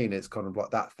know what I mean? It's kind of like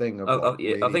that thing of like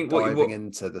really I think diving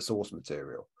into the source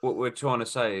material. What we're trying to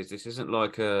say is this isn't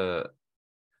like it'll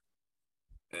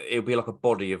be like a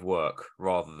body of work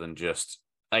rather than just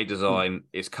a design.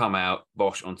 It's come out,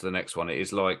 bosh, onto the next one. It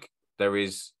is like there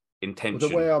is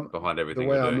intention behind everything. The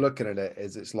way I'm looking at it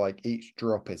is, it's like each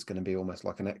drop is going to be almost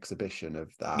like an exhibition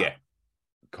of that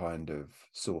kind of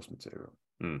source material,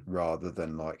 rather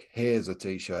than like, here's a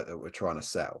t-shirt that we're trying to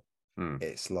sell.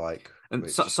 It's like,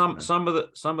 and some of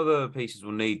the pieces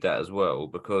will need that as well,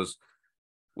 because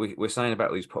we're saying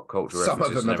about these pop culture references.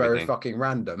 Some of them are very fucking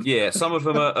random. Yeah, some of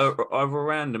them are either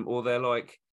random, or they're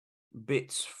like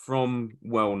bits from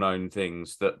well-known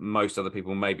things that most other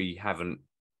people maybe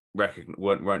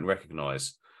won't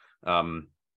recognize.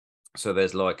 So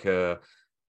there's like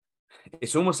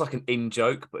it's almost like an in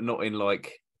joke, but not in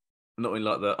like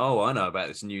the, oh, I know about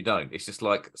this and you don't. It's just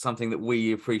like something that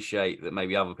we appreciate that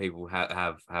maybe other people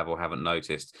have or haven't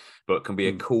noticed, but can be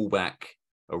a callback,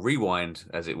 a rewind,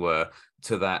 as it were,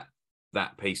 to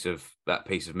that piece of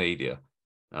media.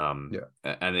 And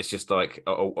it's just like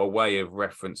a way of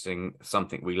referencing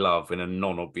something we love in a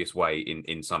non-obvious way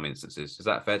in some instances. Is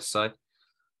that fair to say?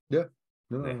 Yeah.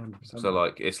 No, yeah. So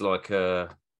like, it's like I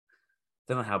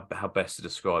don't know how best to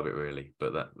describe it really,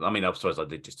 but that, I mean, I suppose I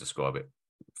did just describe it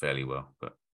fairly well,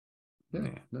 but yeah.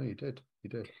 No, you did.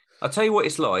 I'll tell you what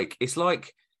it's like. It's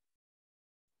like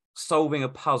solving a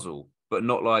puzzle, but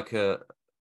not like a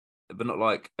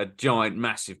giant,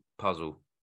 massive puzzle.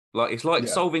 Like it's like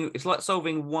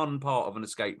solving one part of an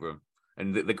escape room,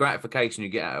 and the gratification you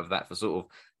get out of that for sort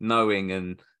of knowing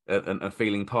and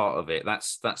feeling part of it.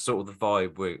 That's sort of the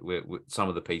vibe we're some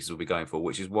of the pieces will be going for,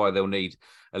 which is why they'll need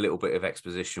a little bit of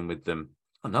exposition with them.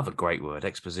 Another great word,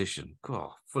 exposition.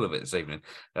 God, full of it this evening.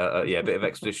 A bit of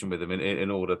exposition with them in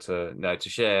order to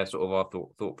share sort of our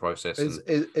thought process.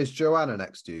 Is Joanna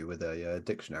next to you with a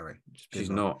dictionary? She's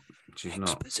not. She's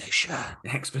exposition.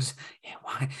 Exposition. Yeah,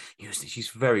 why? She's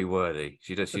very wordy.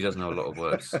 She does know a lot of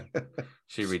words.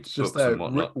 She reads books and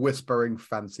whatnot, whispering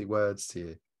fancy words to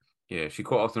you. Yeah, she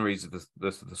quite often reads the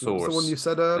thesaurus. What was the one you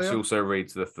said earlier? She also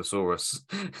reads the thesaurus.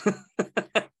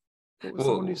 What was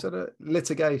the one you said?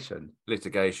 Litigation.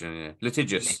 Litigation, yeah.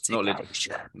 Litigious, not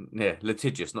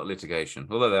litigious, not litigation.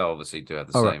 Although they obviously do have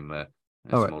the same.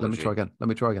 All right, let me try again.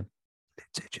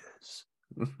 Litigious.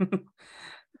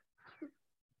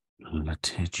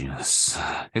 Litigious.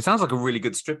 It sounds like a really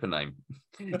good stripper name.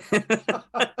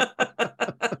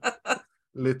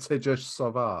 Litigious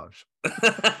Sauvage.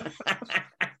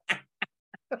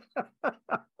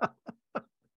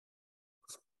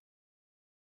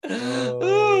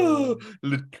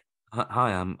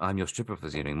 Hi, I'm your stripper for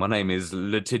this evening. My name is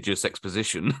Litigious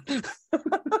Exposition.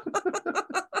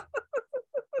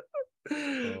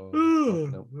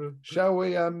 Shall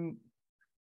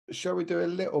we do a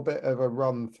little bit of a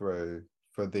run through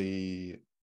for the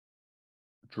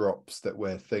drops that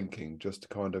we're thinking, just to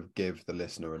kind of give the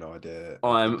listener an idea?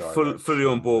 I'm fully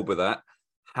on board with that.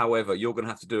 However, you're going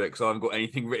to have to do it because I haven't got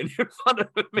anything written in front of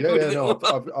me. I've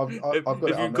got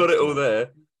if you've got it all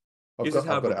there. This is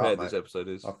how prepared this episode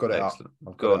is. I've got it excellent.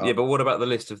 Go on. Yeah, but what about the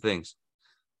list of things?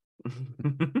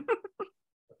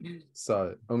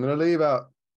 So I'm going to leave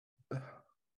out.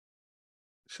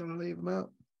 Shall I leave them out?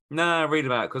 Nah, read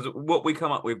them out, because what we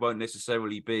come up with won't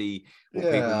necessarily be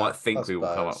what people might think we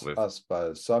will come up with. I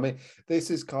suppose. So I mean,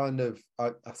 this is kind of.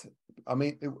 I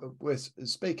mean, we're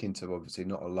speaking to obviously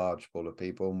not a large pool of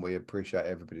people, and we appreciate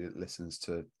everybody that listens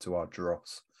to our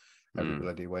dross every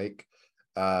bloody week.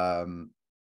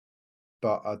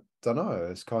 But I don't know.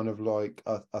 It's kind of like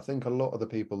I think a lot of the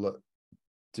people that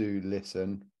do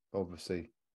listen, obviously,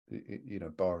 you know,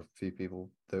 bar a few people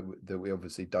that we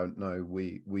obviously don't know,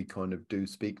 we kind of do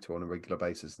speak to on a regular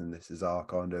basis, and this is our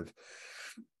kind of,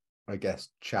 I guess,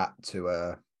 chat to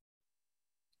a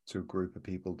group of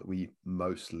people that we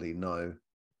mostly know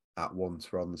at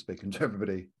once, rather than speaking to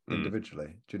everybody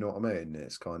individually. Do you know what I mean?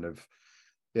 It's kind of,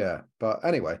 yeah. But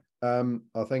anyway, I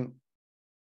think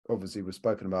obviously we've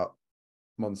spoken about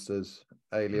monsters,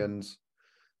 aliens,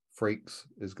 freaks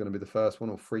is going to be the first one,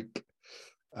 or freak.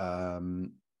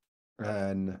 And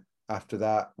after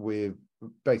that, we've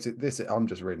basically this. I'm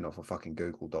just reading off a fucking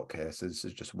Google Doc here, so this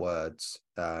is just words.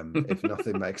 If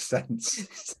nothing makes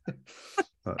sense,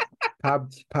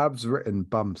 Pab's written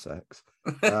bum sex.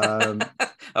 I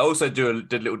also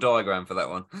did a little diagram for that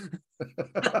one.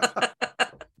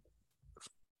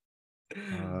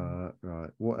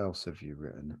 Right. What else have you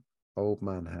written? Old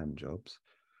man hand jobs.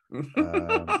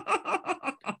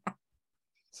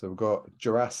 So we've got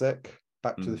Jurassic,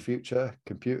 Back to the Future,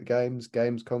 computer games,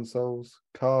 games consoles,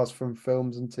 cars from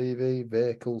films and TV,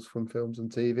 vehicles from films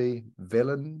and TV,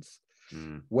 villains,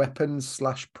 weapons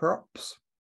 / props,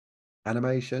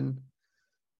 animation,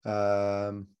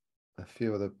 a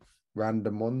few other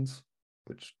random ones,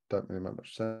 which don't really make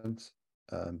much sense,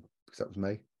 because that was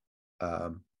me.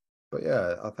 But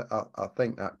yeah, I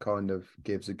think that kind of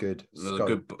gives a good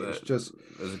scope.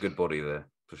 There's a good body there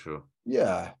for sure.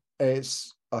 Yeah,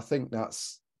 I think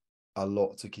that's a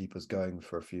lot to keep us going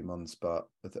for a few months. But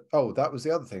that was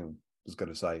the other thing I was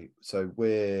going to say. So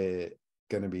we're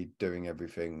going to be doing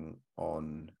everything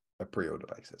on a pre-order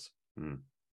basis.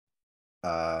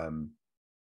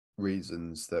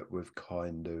 Reasons that we've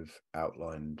kind of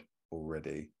outlined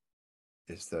already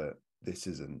is that this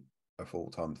isn't a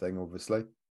full-time thing, obviously.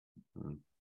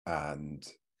 And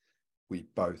we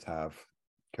both have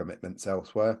commitments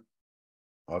elsewhere.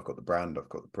 I've got the brand, I've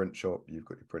got the print shop, you've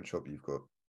got your print shop, you've got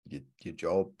your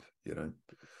job,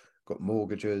 got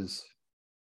mortgages,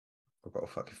 I've got a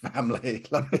fucking family,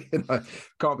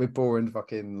 can't be pouring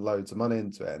fucking loads of money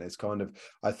into it. And it's kind of,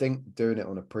 I think doing it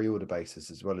on a pre-order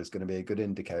basis as well is going to be a good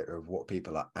indicator of what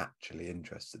people are actually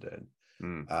interested in.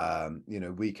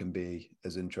 We can be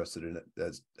as interested in it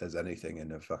as anything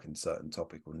in a fucking certain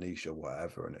topic or niche or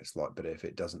whatever, and it's like, but if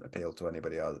it doesn't appeal to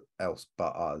anybody else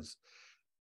but us,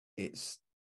 it's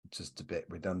just a bit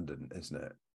redundant, isn't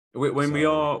it? When we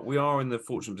are in the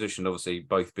fortunate position, obviously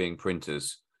both being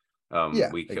printers,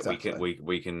 we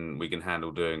can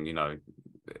handle doing,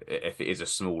 if it is a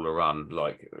smaller run,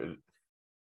 like.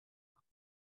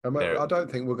 I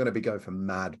don't think we're going to be going for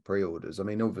mad pre-orders. I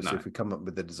mean, obviously, if we come up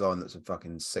with a design that's a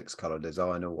fucking 6-color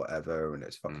design or whatever, and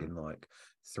it's fucking like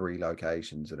 3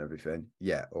 locations and everything,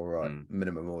 yeah, all right,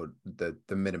 minimum, or the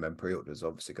minimum pre-order is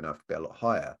obviously going to have to be a lot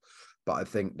higher. But I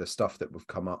think the stuff that we've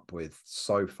come up with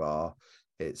so far,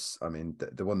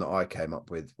 the one that I came up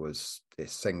with was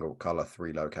this single color,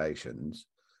 3 locations.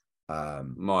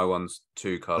 My one's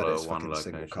 2-color, 1 location.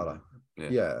 Single color.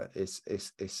 Yeah, it's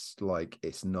like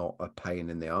it's not a pain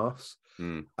in the arse.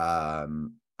 And I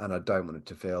don't want it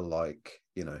to feel like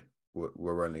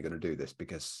we're only going to do this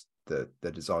because the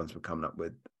designs we're coming up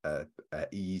with are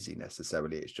easy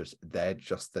necessarily. It's just they're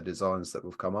just the designs that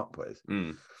we've come up with.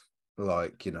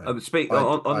 Like, I did 3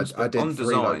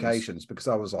 designs. locations because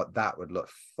I was like, that would look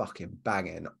fucking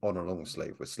banging on a long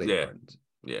sleeve with sleeve print.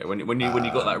 Yeah, when you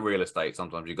got that real estate,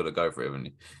 sometimes you got to go for it, haven't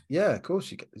you? Yeah, of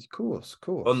course you get, of course.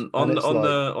 On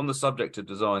the subject of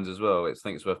designs as well, I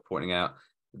think it's worth pointing out.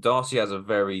 Darcy has a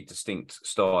very distinct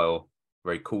style,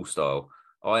 very cool style.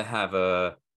 I have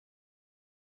a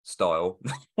style.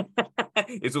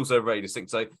 It's also very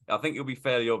distinct. So I think it'll be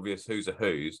fairly obvious who's a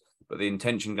who's, but the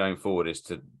intention going forward is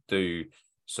to do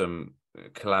some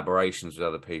collaborations with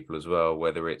other people as well,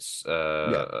 whether it's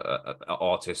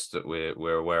artists that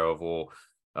we're aware of, or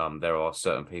there are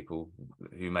certain people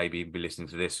who maybe be listening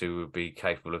to this who would be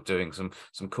capable of doing some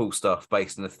cool stuff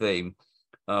based on the theme.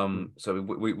 So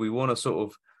we want to sort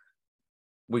of,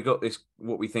 we got this,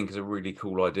 what we think is a really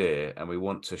cool idea, and we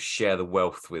want to share the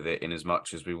wealth with it in as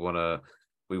much as we want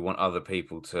other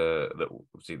people that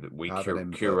we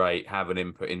curate, have an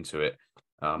input into it,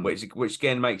 which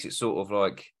again makes it sort of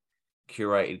like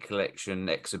curated collection,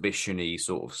 exhibition-y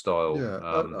sort of style.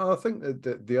 I think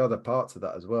that the other part of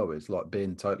that as well is like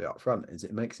being totally upfront, is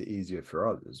it makes it easier for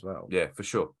us as well. Yeah, for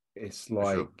sure. It's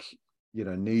like,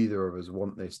 neither of us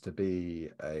want this to be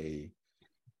a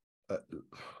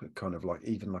kind of like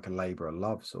even like a labor of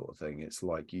love sort of thing. It's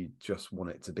like you just want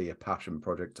it to be a passion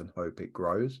project and hope it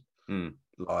grows.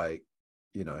 Like,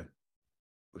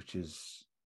 which is,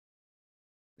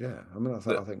 yeah, I mean, I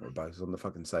think we're both on the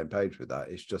fucking same page with that.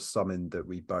 It's just something that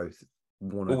we both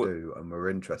want to do and we're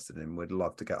interested in. We'd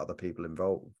love to get other people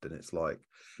involved, and it's like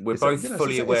we're both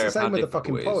fully aware of how difficult it is. It's the same with the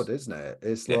fucking pod, isn't it?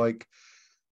 It's like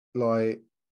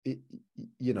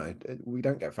we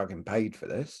don't get fucking paid for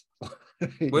this.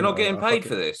 We're not getting paid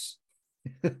for this.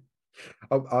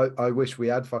 I wish we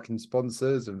had fucking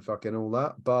sponsors and fucking all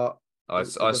that, but I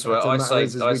swear I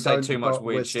say too much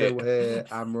weird shit. We're still here,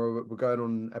 and we're going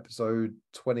on episode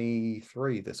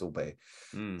 23. This will be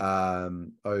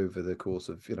over the course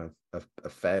of a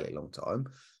fairly long time.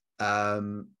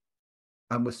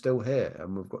 and we're still here,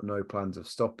 and we've got no plans of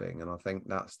stopping. And I think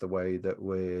that's the way that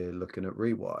we're looking at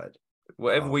Rewired.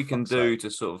 Whatever we can do to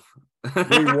sort of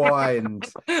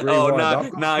rewind.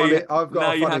 Oh no! I've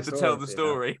got you have to tell the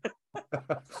story.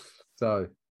 So,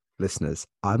 listeners,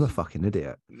 I'm a fucking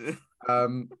idiot.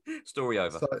 Story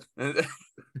over.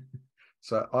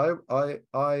 So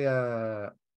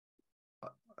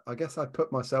I guess I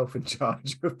put myself in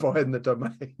charge of buying the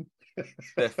domain.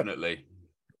 Definitely.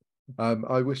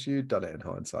 I wish you'd done it in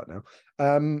hindsight now.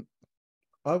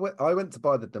 I went to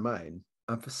buy the domain,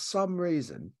 and for some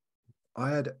reason I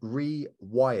had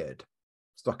rewired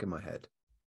stuck in my head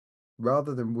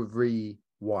rather than with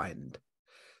rewind.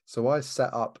 So I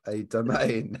set up a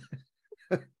domain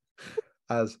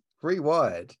as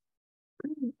rewired.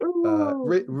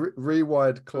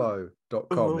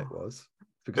 Rewiredclo.com it was.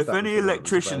 If any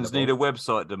electricians need a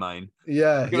website domain,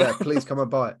 yeah, please come and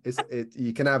buy it.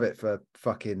 You can have it for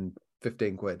fucking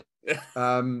 15 quid.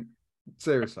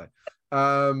 Seriously.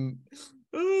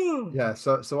 Yeah,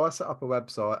 so I set up a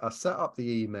website, I set up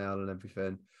the email and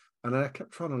everything, and then I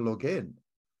kept trying to log in.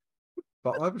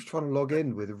 But I was trying to log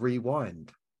in with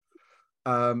rewind.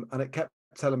 And it kept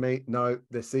telling me, no,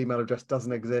 this email address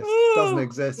doesn't exist.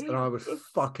 And I was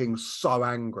fucking so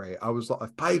angry. I was like,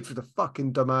 I've paid for the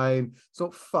fucking domain. It's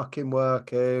not fucking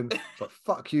working. It's like,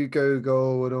 fuck you,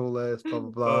 Google, and all this, blah, blah,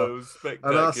 blah. Oh, it was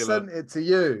spectacular. And I sent it to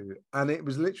you, and it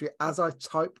was literally as I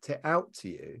typed it out to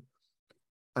you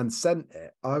and sent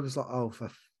it, I was like, oh, for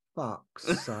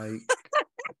fuck's sake.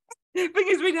 The thing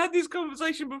is, we'd had this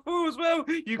conversation before as well.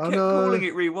 You kept calling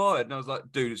it Rewired, and I was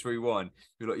like, dude, it's Rewind.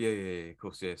 You're like, yeah, of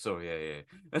course, yeah, sorry,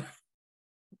 yeah.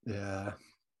 Yeah.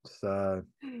 So,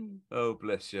 oh,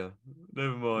 bless you.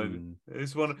 Never mind.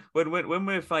 It's one when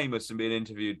we're famous and being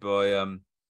interviewed by I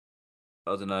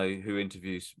don't know who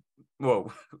interviews.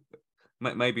 Well,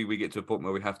 maybe we get to a point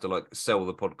where we have to like sell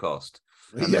the podcast,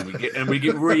 and then we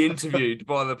get re-interviewed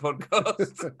by the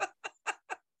podcast.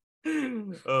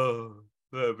 Oh,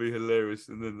 that would be hilarious.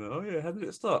 And then, oh yeah, how did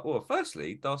it start? Well,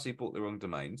 firstly, Darcy bought the wrong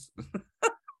domains.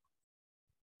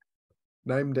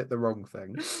 Named it the wrong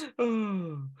thing.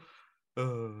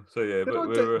 So yeah,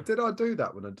 did I do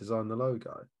that when I designed the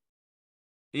logo?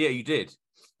 Yeah, you did.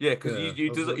 Yeah, because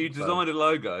you designed a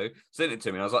logo, sent it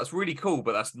to me, and I was like, it's really cool,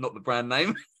 but that's not the brand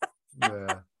name.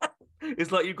 Yeah.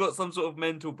 It's like you've got some sort of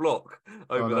mental block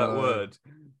over that word.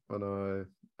 I know.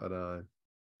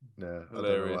 Yeah,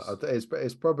 hilarious. I don't know.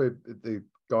 It's probably the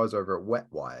guys over at Wet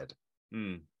Wired.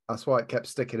 That's why it kept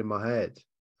sticking in my head.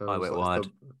 Hi, Wet Wired.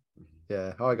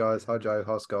 Yeah. Hi guys. Hi Joe.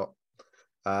 Hi Scott.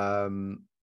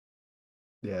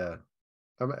 Yeah.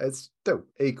 I mean, it's still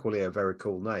equally a very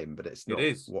cool name, but it's not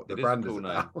what the brand is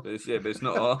about. But it's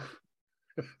not our.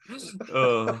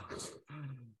 Oh,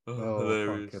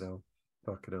 hilarious.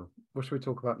 Fucking hell. What should we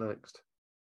talk about next?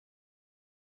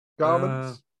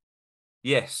 Garments.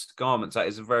 Yes, garments. That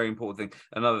is a very important thing.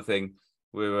 Another thing,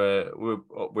 we're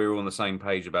on the same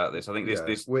page about this. I think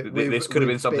this could have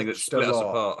been something that split us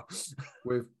apart.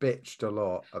 We've bitched a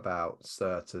lot about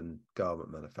certain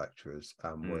garment manufacturers,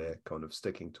 and we're kind of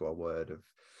sticking to our word of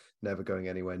never going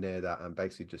anywhere near that, and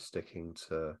basically just sticking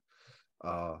to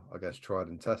I guess tried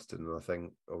and tested. And I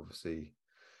think obviously,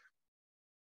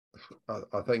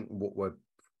 I think what we're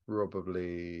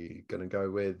probably going to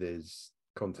go with is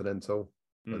Continental.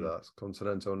 Whether that's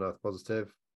Continental and Earth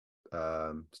Positive,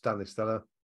 Stanley Stella,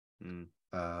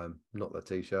 not the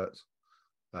t-shirts,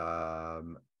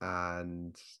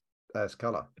 and Air's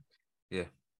Colour. Yeah,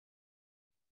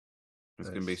 it's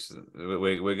gonna be.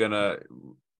 We're gonna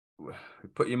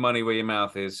put your money where your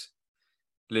mouth is.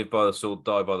 Live by the sword,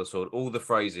 die by the sword. All the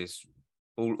phrases,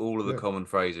 all of the common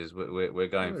phrases. We're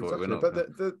going for exactly. it. We're not. But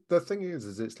the thing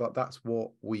is it's like that's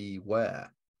what we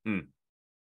wear.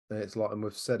 And it's like, and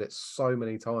we've said it so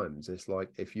many times, it's like,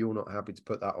 if you're not happy to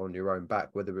put that on your own back,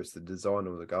 whether it's the design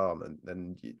or the garment,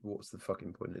 then what's the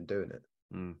fucking point in doing it?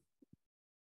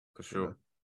 For sure.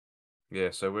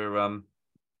 Yeah, so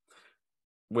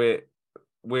we're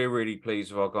really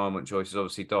pleased with our garment choices.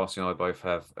 Obviously, Darcy and I both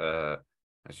have,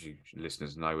 as you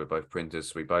listeners know, we're both printers.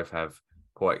 So we both have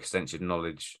quite extensive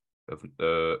knowledge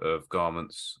of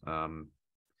garments.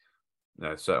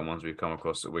 Certain ones we've come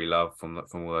across that we love from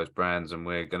all those brands, and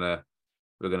we're gonna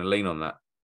lean on that.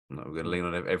 We're gonna lean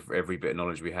on every bit of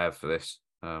knowledge we have for this.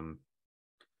 So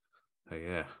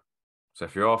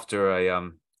if you're after a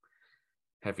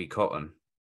heavy cotton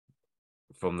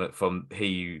from they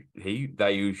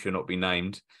who should not be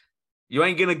named, you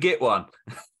ain't gonna get one.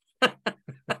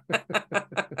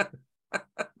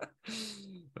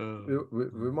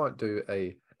 We might do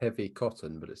a heavy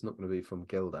cotton, but it's not going to be from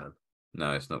Gildan.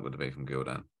 No, it's not going to be from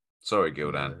Gildan. Sorry,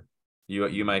 Gildan.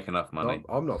 You make enough money.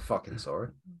 I'm not fucking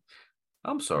sorry.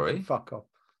 I'm sorry. Fuck off.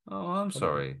 Oh, I'm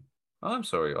sorry. I'm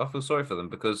sorry. I feel sorry for them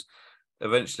because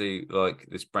eventually, like,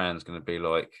 this brand's going to be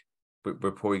like,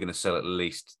 we're probably going to sell at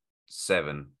least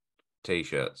 7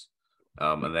 T-shirts.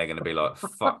 And they're going to be like,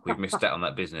 fuck, we've missed out on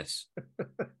that business.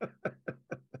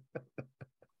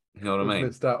 You know what I mean?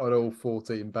 Missed out on all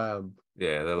 £14.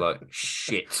 Yeah, they're like,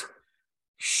 shit,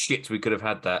 we could have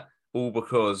had that, all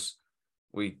because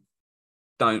we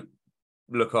don't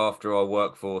look after our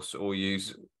workforce or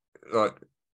use like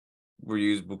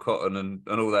reusable cotton and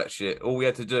all that shit. All we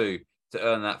had to do to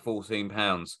earn that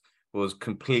 £14 was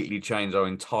completely change our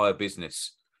entire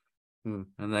business. And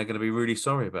they're going to be really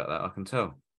sorry about that, I can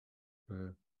tell.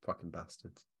 Yeah, fucking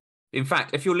bastards. In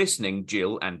fact, if you're listening,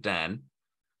 Jill and Dan,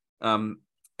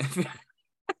 if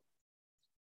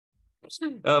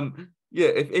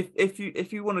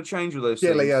you want to change all those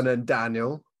Gillian things, and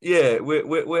Daniel. yeah,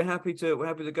 we're happy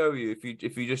to go with you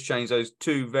if you just change those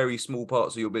 2 very small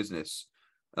parts of your business.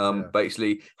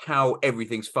 Basically how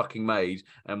everything's fucking made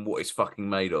and what it's fucking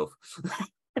made of.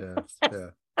 Yeah.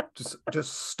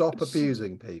 Just stop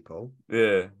abusing people.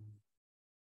 Yeah.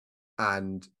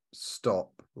 And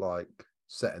stop like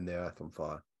setting the earth on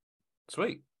fire.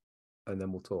 Sweet. And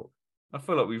then we'll talk. I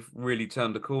feel like we've really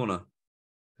turned a corner.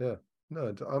 Yeah.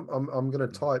 No, I'm gonna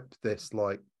type this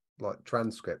like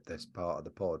transcript this part of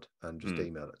the pod and just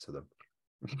email it to them.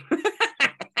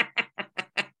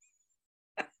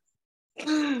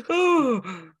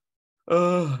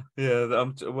 Yeah.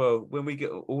 Well, when we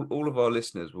get all of our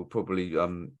listeners will probably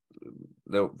they'll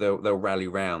rally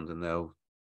round and they'll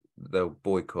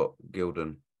boycott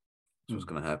Gildan. That's what's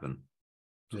going to happen.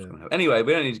 Anyway,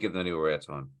 we don't need to give them any more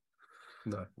airtime.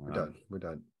 No, we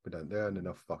don't. They earn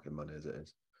enough fucking money as it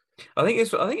is. I think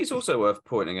it's also worth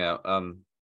pointing out on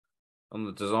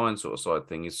the design sort of side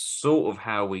thing is sort of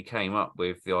how we came up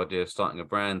with the idea of starting a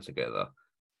brand together,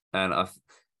 and it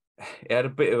had a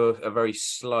bit of a very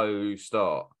slow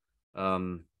start,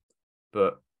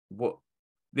 but what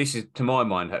this is, to my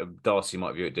mind, Darcy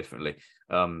might view it differently.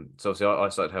 So obviously I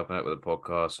started helping out with the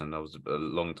podcast, and I was a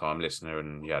long time listener,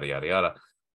 and yada yada yada.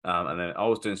 And then I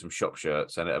was doing some shop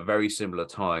shirts, and at a very similar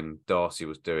time, Darcy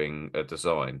was doing a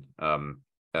design.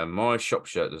 And my shop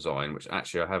shirt design, which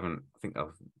actually I think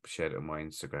I've shared it on my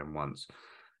Instagram once,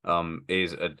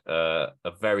 is a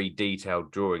very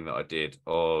detailed drawing that I did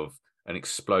of an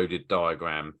exploded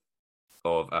diagram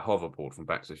of a hoverboard from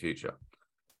Back to the Future.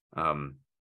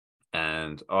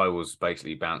 And I was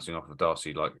basically bouncing off of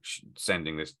Darcy, like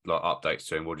sending this like updates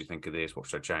to him. What do you think of this? What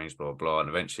should I change? Blah, blah, blah. And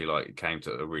eventually like it came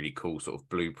to a really cool sort of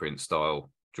blueprint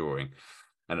style drawing.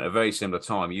 And at a very similar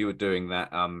time, you were doing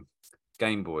that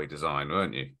Game Boy design,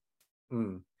 weren't you?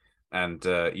 And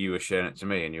you were sharing it to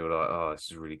me, and you were like, "Oh,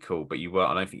 this is really cool." But you were,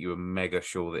 I don't think you were mega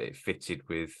sure that it fitted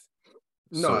with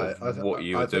what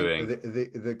you were doing.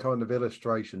 The kind of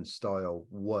illustration style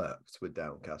worked with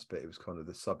Downcast, but it was kind of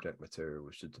the subject material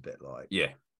was just a bit like,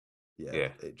 yeah.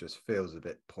 It just feels a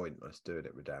bit pointless doing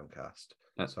it with Downcast.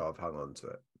 So I've hung on to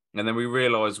it. And then we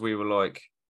realised we were like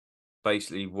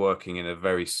basically working in a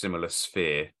very similar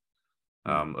sphere.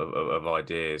 Of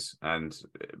ideas, and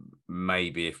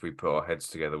maybe if we put our heads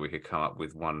together, we could come up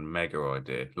with one mega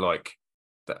idea. Like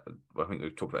that, I think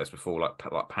we've talked about this before, like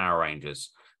Power Rangers.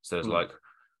 So there's like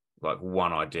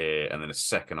one idea, and then a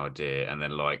second idea, and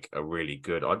then like a really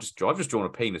good. I've just drawn a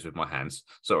penis with my hands.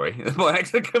 Sorry,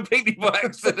 completely by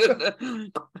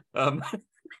accident. And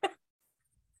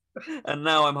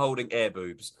now I'm holding air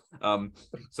boobs.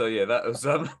 So yeah, that was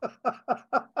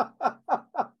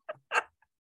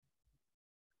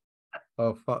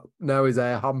Oh fuck! Now he's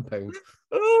air humping.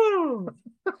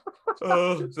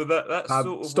 So that's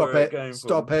sort of stop where it!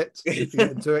 Stop it! You're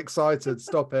getting too excited.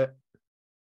 Stop it!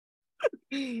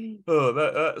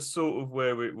 That's sort of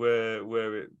where it.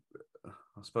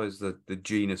 I suppose the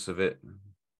genus of it.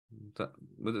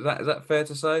 Is that fair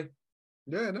to say?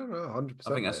 Yeah, no, 100%.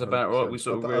 I think that's about right. We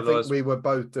sort of realised I think we were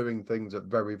both doing things at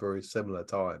very, very similar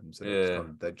times.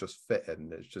 And they just fit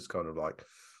in. It's just kind of like,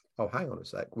 oh, hang on a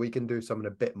sec. We can do something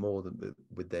a bit more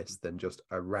with this than just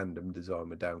a random design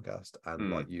with Downcast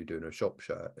and like you doing a shop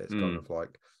shirt. It's kind of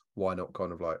like, why not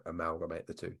kind of like amalgamate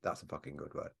the two? That's a fucking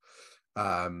good word.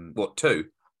 What, two?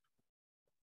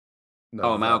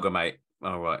 No, amalgamate.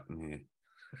 Oh, right.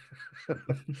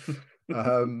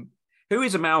 Yeah. Who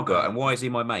is Amalga and why is he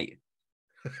my mate?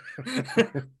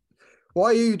 Why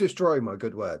are you destroying my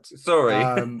good words? Sorry.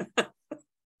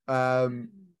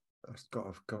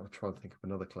 I've got to try and think of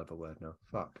another clever word now.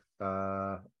 Fuck.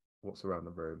 What's around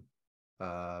the room?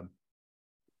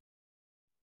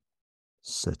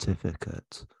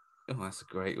 Certificate. Oh, that's a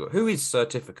great word. Who is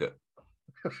certificate?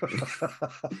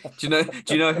 Do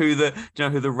you know who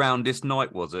the roundest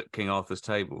knight was at King Arthur's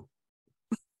table?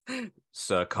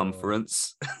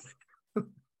 Circumference.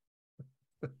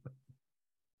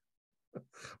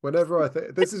 Whenever I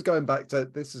think this is going back to,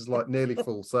 this is like nearly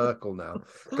full circle now.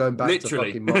 Going back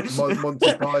Literally. to fucking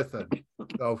Monty Python.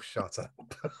 Oh, shut up.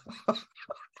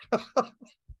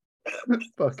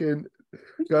 Fucking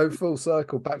going full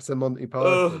circle back to Monty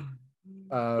Python.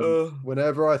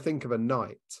 Whenever I think of a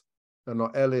knight, and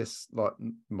like Ellis, like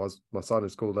my son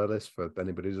is called Ellis, for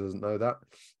anybody who doesn't know that.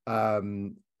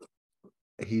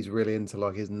 He's really into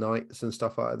like his knights and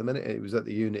stuff like that at the minute. And he was at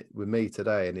the unit with me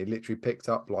today, and he literally picked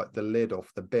up like the lid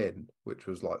off the bin, which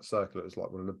was like circular. It was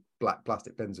like one of the black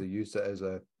plastic bins. He used it as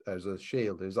a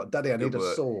shield. He was like, "Daddy, I need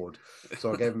a sword."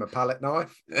 So I gave him a palette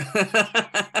knife.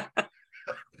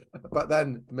 But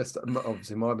then,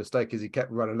 obviously, my mistake is he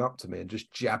kept running up to me and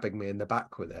just jabbing me in the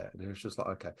back with it, and it was just like,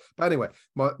 okay. But anyway,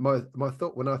 my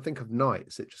thought when I think of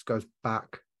knights, it just goes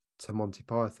back to Monty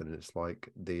Python. It's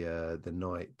like the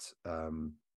knight.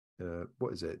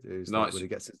 What is it? It's like when he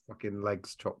gets his fucking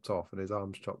legs chopped off and his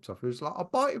arms chopped off. It was like, I'll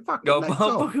bite your fucking legs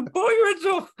off. Fucking bite your heads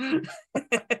off.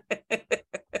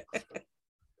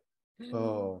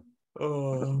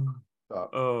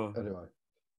 Anyway,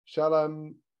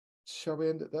 shall we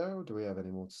end it there, or do we have any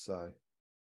more to say?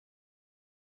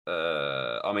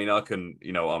 I mean, I can,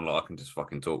 I can just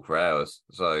fucking talk for hours.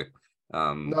 So,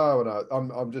 no,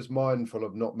 I'm just mindful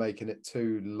of not making it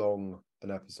too long an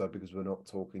episode, because we're not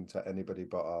talking to anybody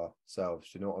but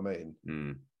ourselves. Do you know what I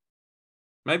mean?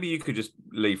 Maybe you could just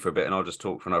leave for a bit and I'll just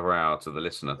talk for another hour to the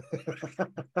listener.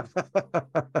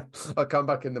 I come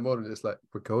back in the morning, it's like,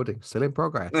 recording still in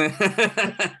progress.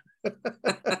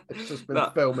 It's just been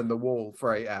filming the wall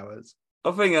for 8 hours.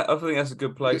 I think that's a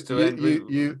good place to end.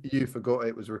 You forgot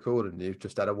it was recording. You've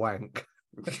just had a wank.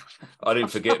 I didn't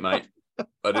forget, mate.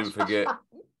 I didn't forget.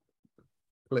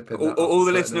 All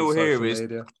the listener will hear is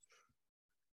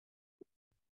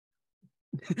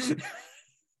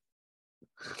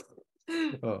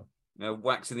now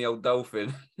waxing the old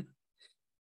dolphin.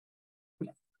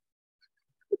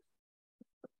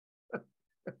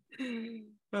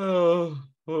 Oh,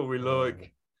 what are we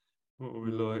like? What are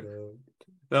we like?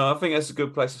 No, I think that's a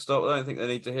good place to stop. I don't think they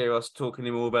need to hear us talk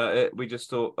anymore about it. We just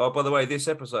thought, oh, by the way, this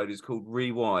episode is called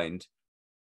Rewind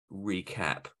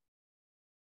Recap.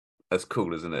 That's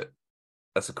cool, isn't it?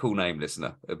 That's a cool name,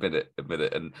 listener. Admit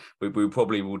it. And we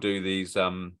probably will do these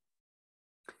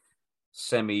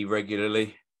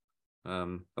semi-regularly.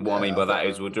 And what I mean by that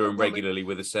is we'll do them regularly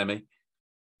with a semi.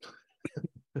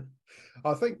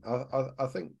 I think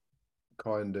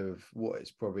kind of what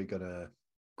it's probably gonna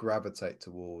gravitate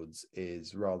towards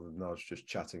is, rather than us just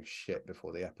chatting shit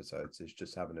before the episodes, is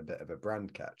just having a bit of a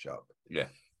brand catch up. Yeah.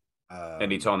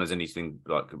 Anytime there's anything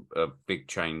like big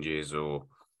changes or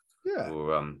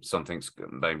something's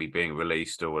maybe being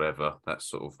released or whatever, that's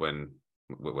sort of when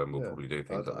we'll probably do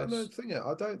things like this.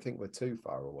 I don't think we're too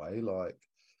far away. Like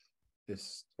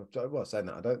this, well, saying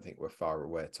that, I don't think we're far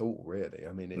away at all, really.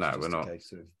 I mean, it's just a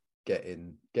case of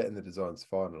getting the designs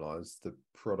finalized, the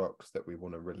products that we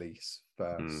want to release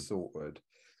first sorted,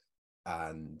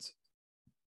 and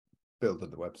building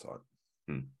the website.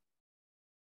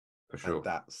 For sure. And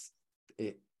that's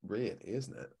it, really,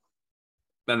 isn't it?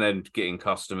 And then getting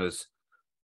customers,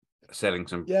 selling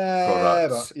some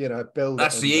products. But, build.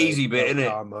 That's the easy bit, isn't it?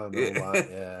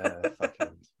 Yeah,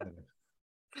 fucking.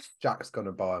 Jack's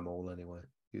gonna buy them all anyway.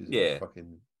 Using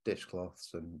fucking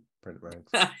dishcloths and print rags.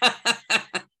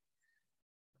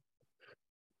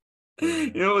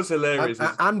 You know what's hilarious?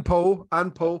 And Paul,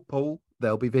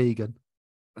 they'll be vegan.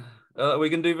 We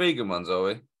can do vegan ones, are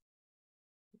we?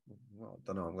 Well, I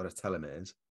don't know. I'm going to tell him it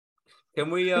is.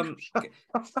 Can we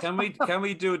can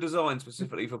we do a design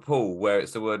specifically for Paul where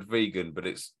it's the word vegan but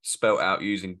it's spelt out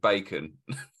using bacon?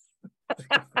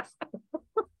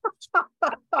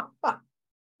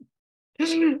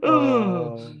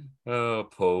 Oh,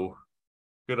 Paul.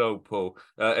 Good old Paul.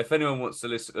 If anyone wants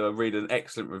to read an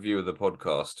excellent review of the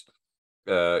podcast,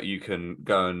 you can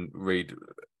go and read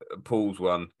Paul's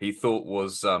one. He thought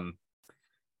was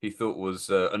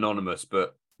anonymous,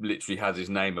 but literally has his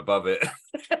name above it.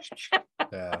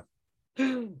 Yeah.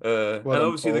 And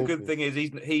obviously Paul, the good thing is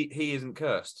he isn't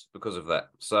cursed because of that.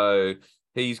 So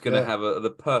he's going to have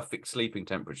the perfect sleeping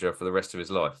temperature for the rest of his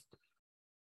life.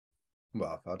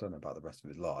 Well, I don't know about the rest of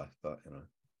his life, but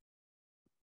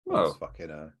well,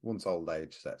 once old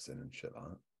age sets in and shit like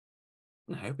that.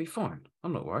 No, he'll be fine.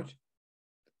 I'm not worried.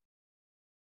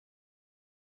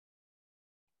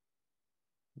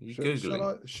 You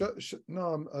Googling?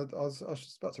 No, I was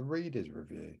just about to read his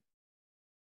review.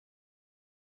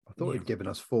 I thought he'd given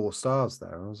us 4 stars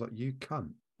there. I was like, you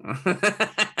cunt.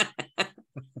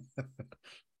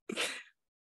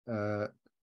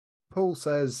 Paul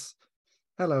says,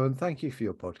 hello and thank you for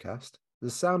your podcast. The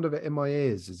sound of it in my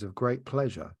ears is of great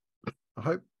pleasure.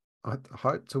 I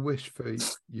hope to wish for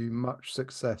you much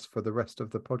success for the rest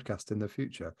of the podcast in the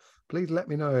future. Please let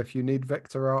me know if you need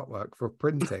vector artwork for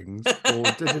printings or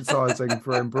digitizing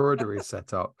for embroidery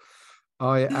setup.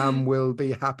 will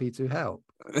be happy to help.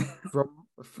 From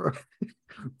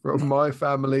my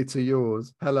family to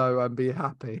yours. Hello and be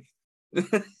happy.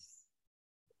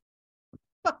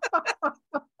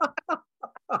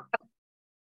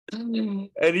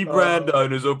 Any brand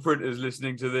owners or printers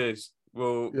listening to this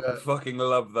will fucking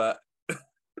love that.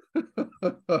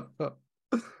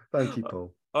 Thank you,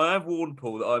 Paul. I have warned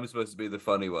Paul that I'm supposed to be the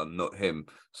funny one, not him.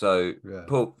 So,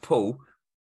 Paul,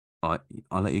 I'll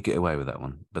let you get away with that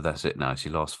one. But that's it now. It's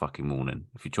your last fucking warning.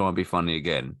 If you try and be funny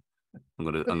again, I'm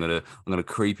gonna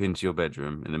creep into your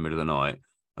bedroom in the middle of the night.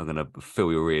 I'm gonna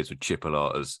fill your ears with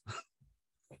chipolatas.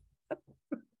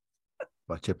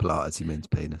 By chipolatas, he means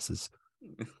penises.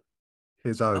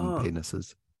 His own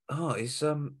penises. Oh,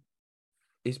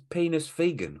 is penis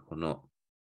vegan or not?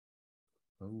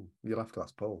 Oh, you'll have to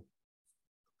ask Paul.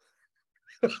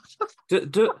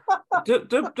 do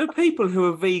people who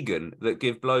are vegan that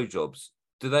give blowjobs,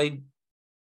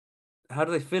 how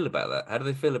do they feel about that? How do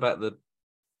they feel about the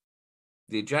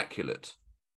ejaculate?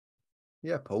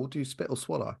 Yeah, Paul, do you spit or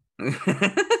swallow?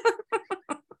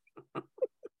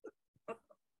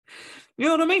 You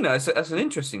know what I mean? That's an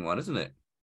interesting one, isn't it?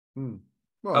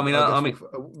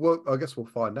 Well, I guess we'll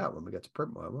find out when we get to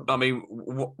print work, won't we? I mean,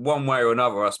 one way or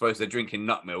another, I suppose they're drinking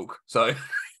nut milk. So,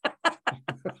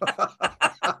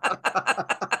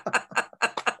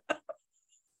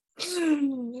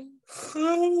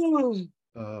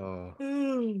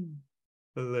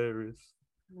 hilarious.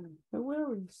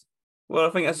 Well,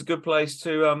 I think that's a good place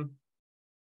to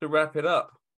wrap it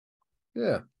up.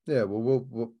 Yeah. Well,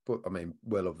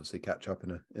 we'll obviously catch up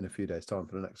in a few days' time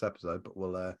for the next episode, but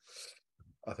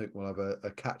I think we'll have a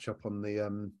catch up on the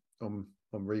on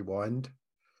Rewind.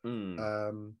 I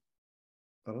don't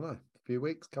know, a few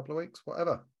weeks, couple of weeks,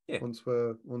 whatever. Yeah. Once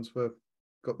we've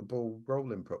got the ball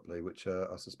rolling properly, which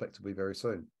I suspect will be very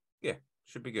soon. Yeah,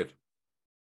 should be good.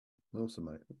 Awesome,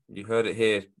 mate. You heard it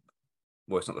here.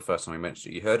 Well, it's not the first time we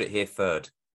mentioned it. You heard it here third.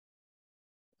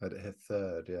 Heard it here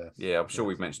third, yeah. Yeah, I'm sure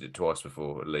we've mentioned it twice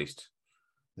before, at least.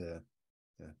 Yeah.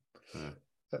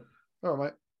 All right,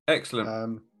 mate.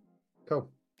 Excellent.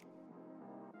 Cool.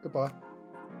 Goodbye.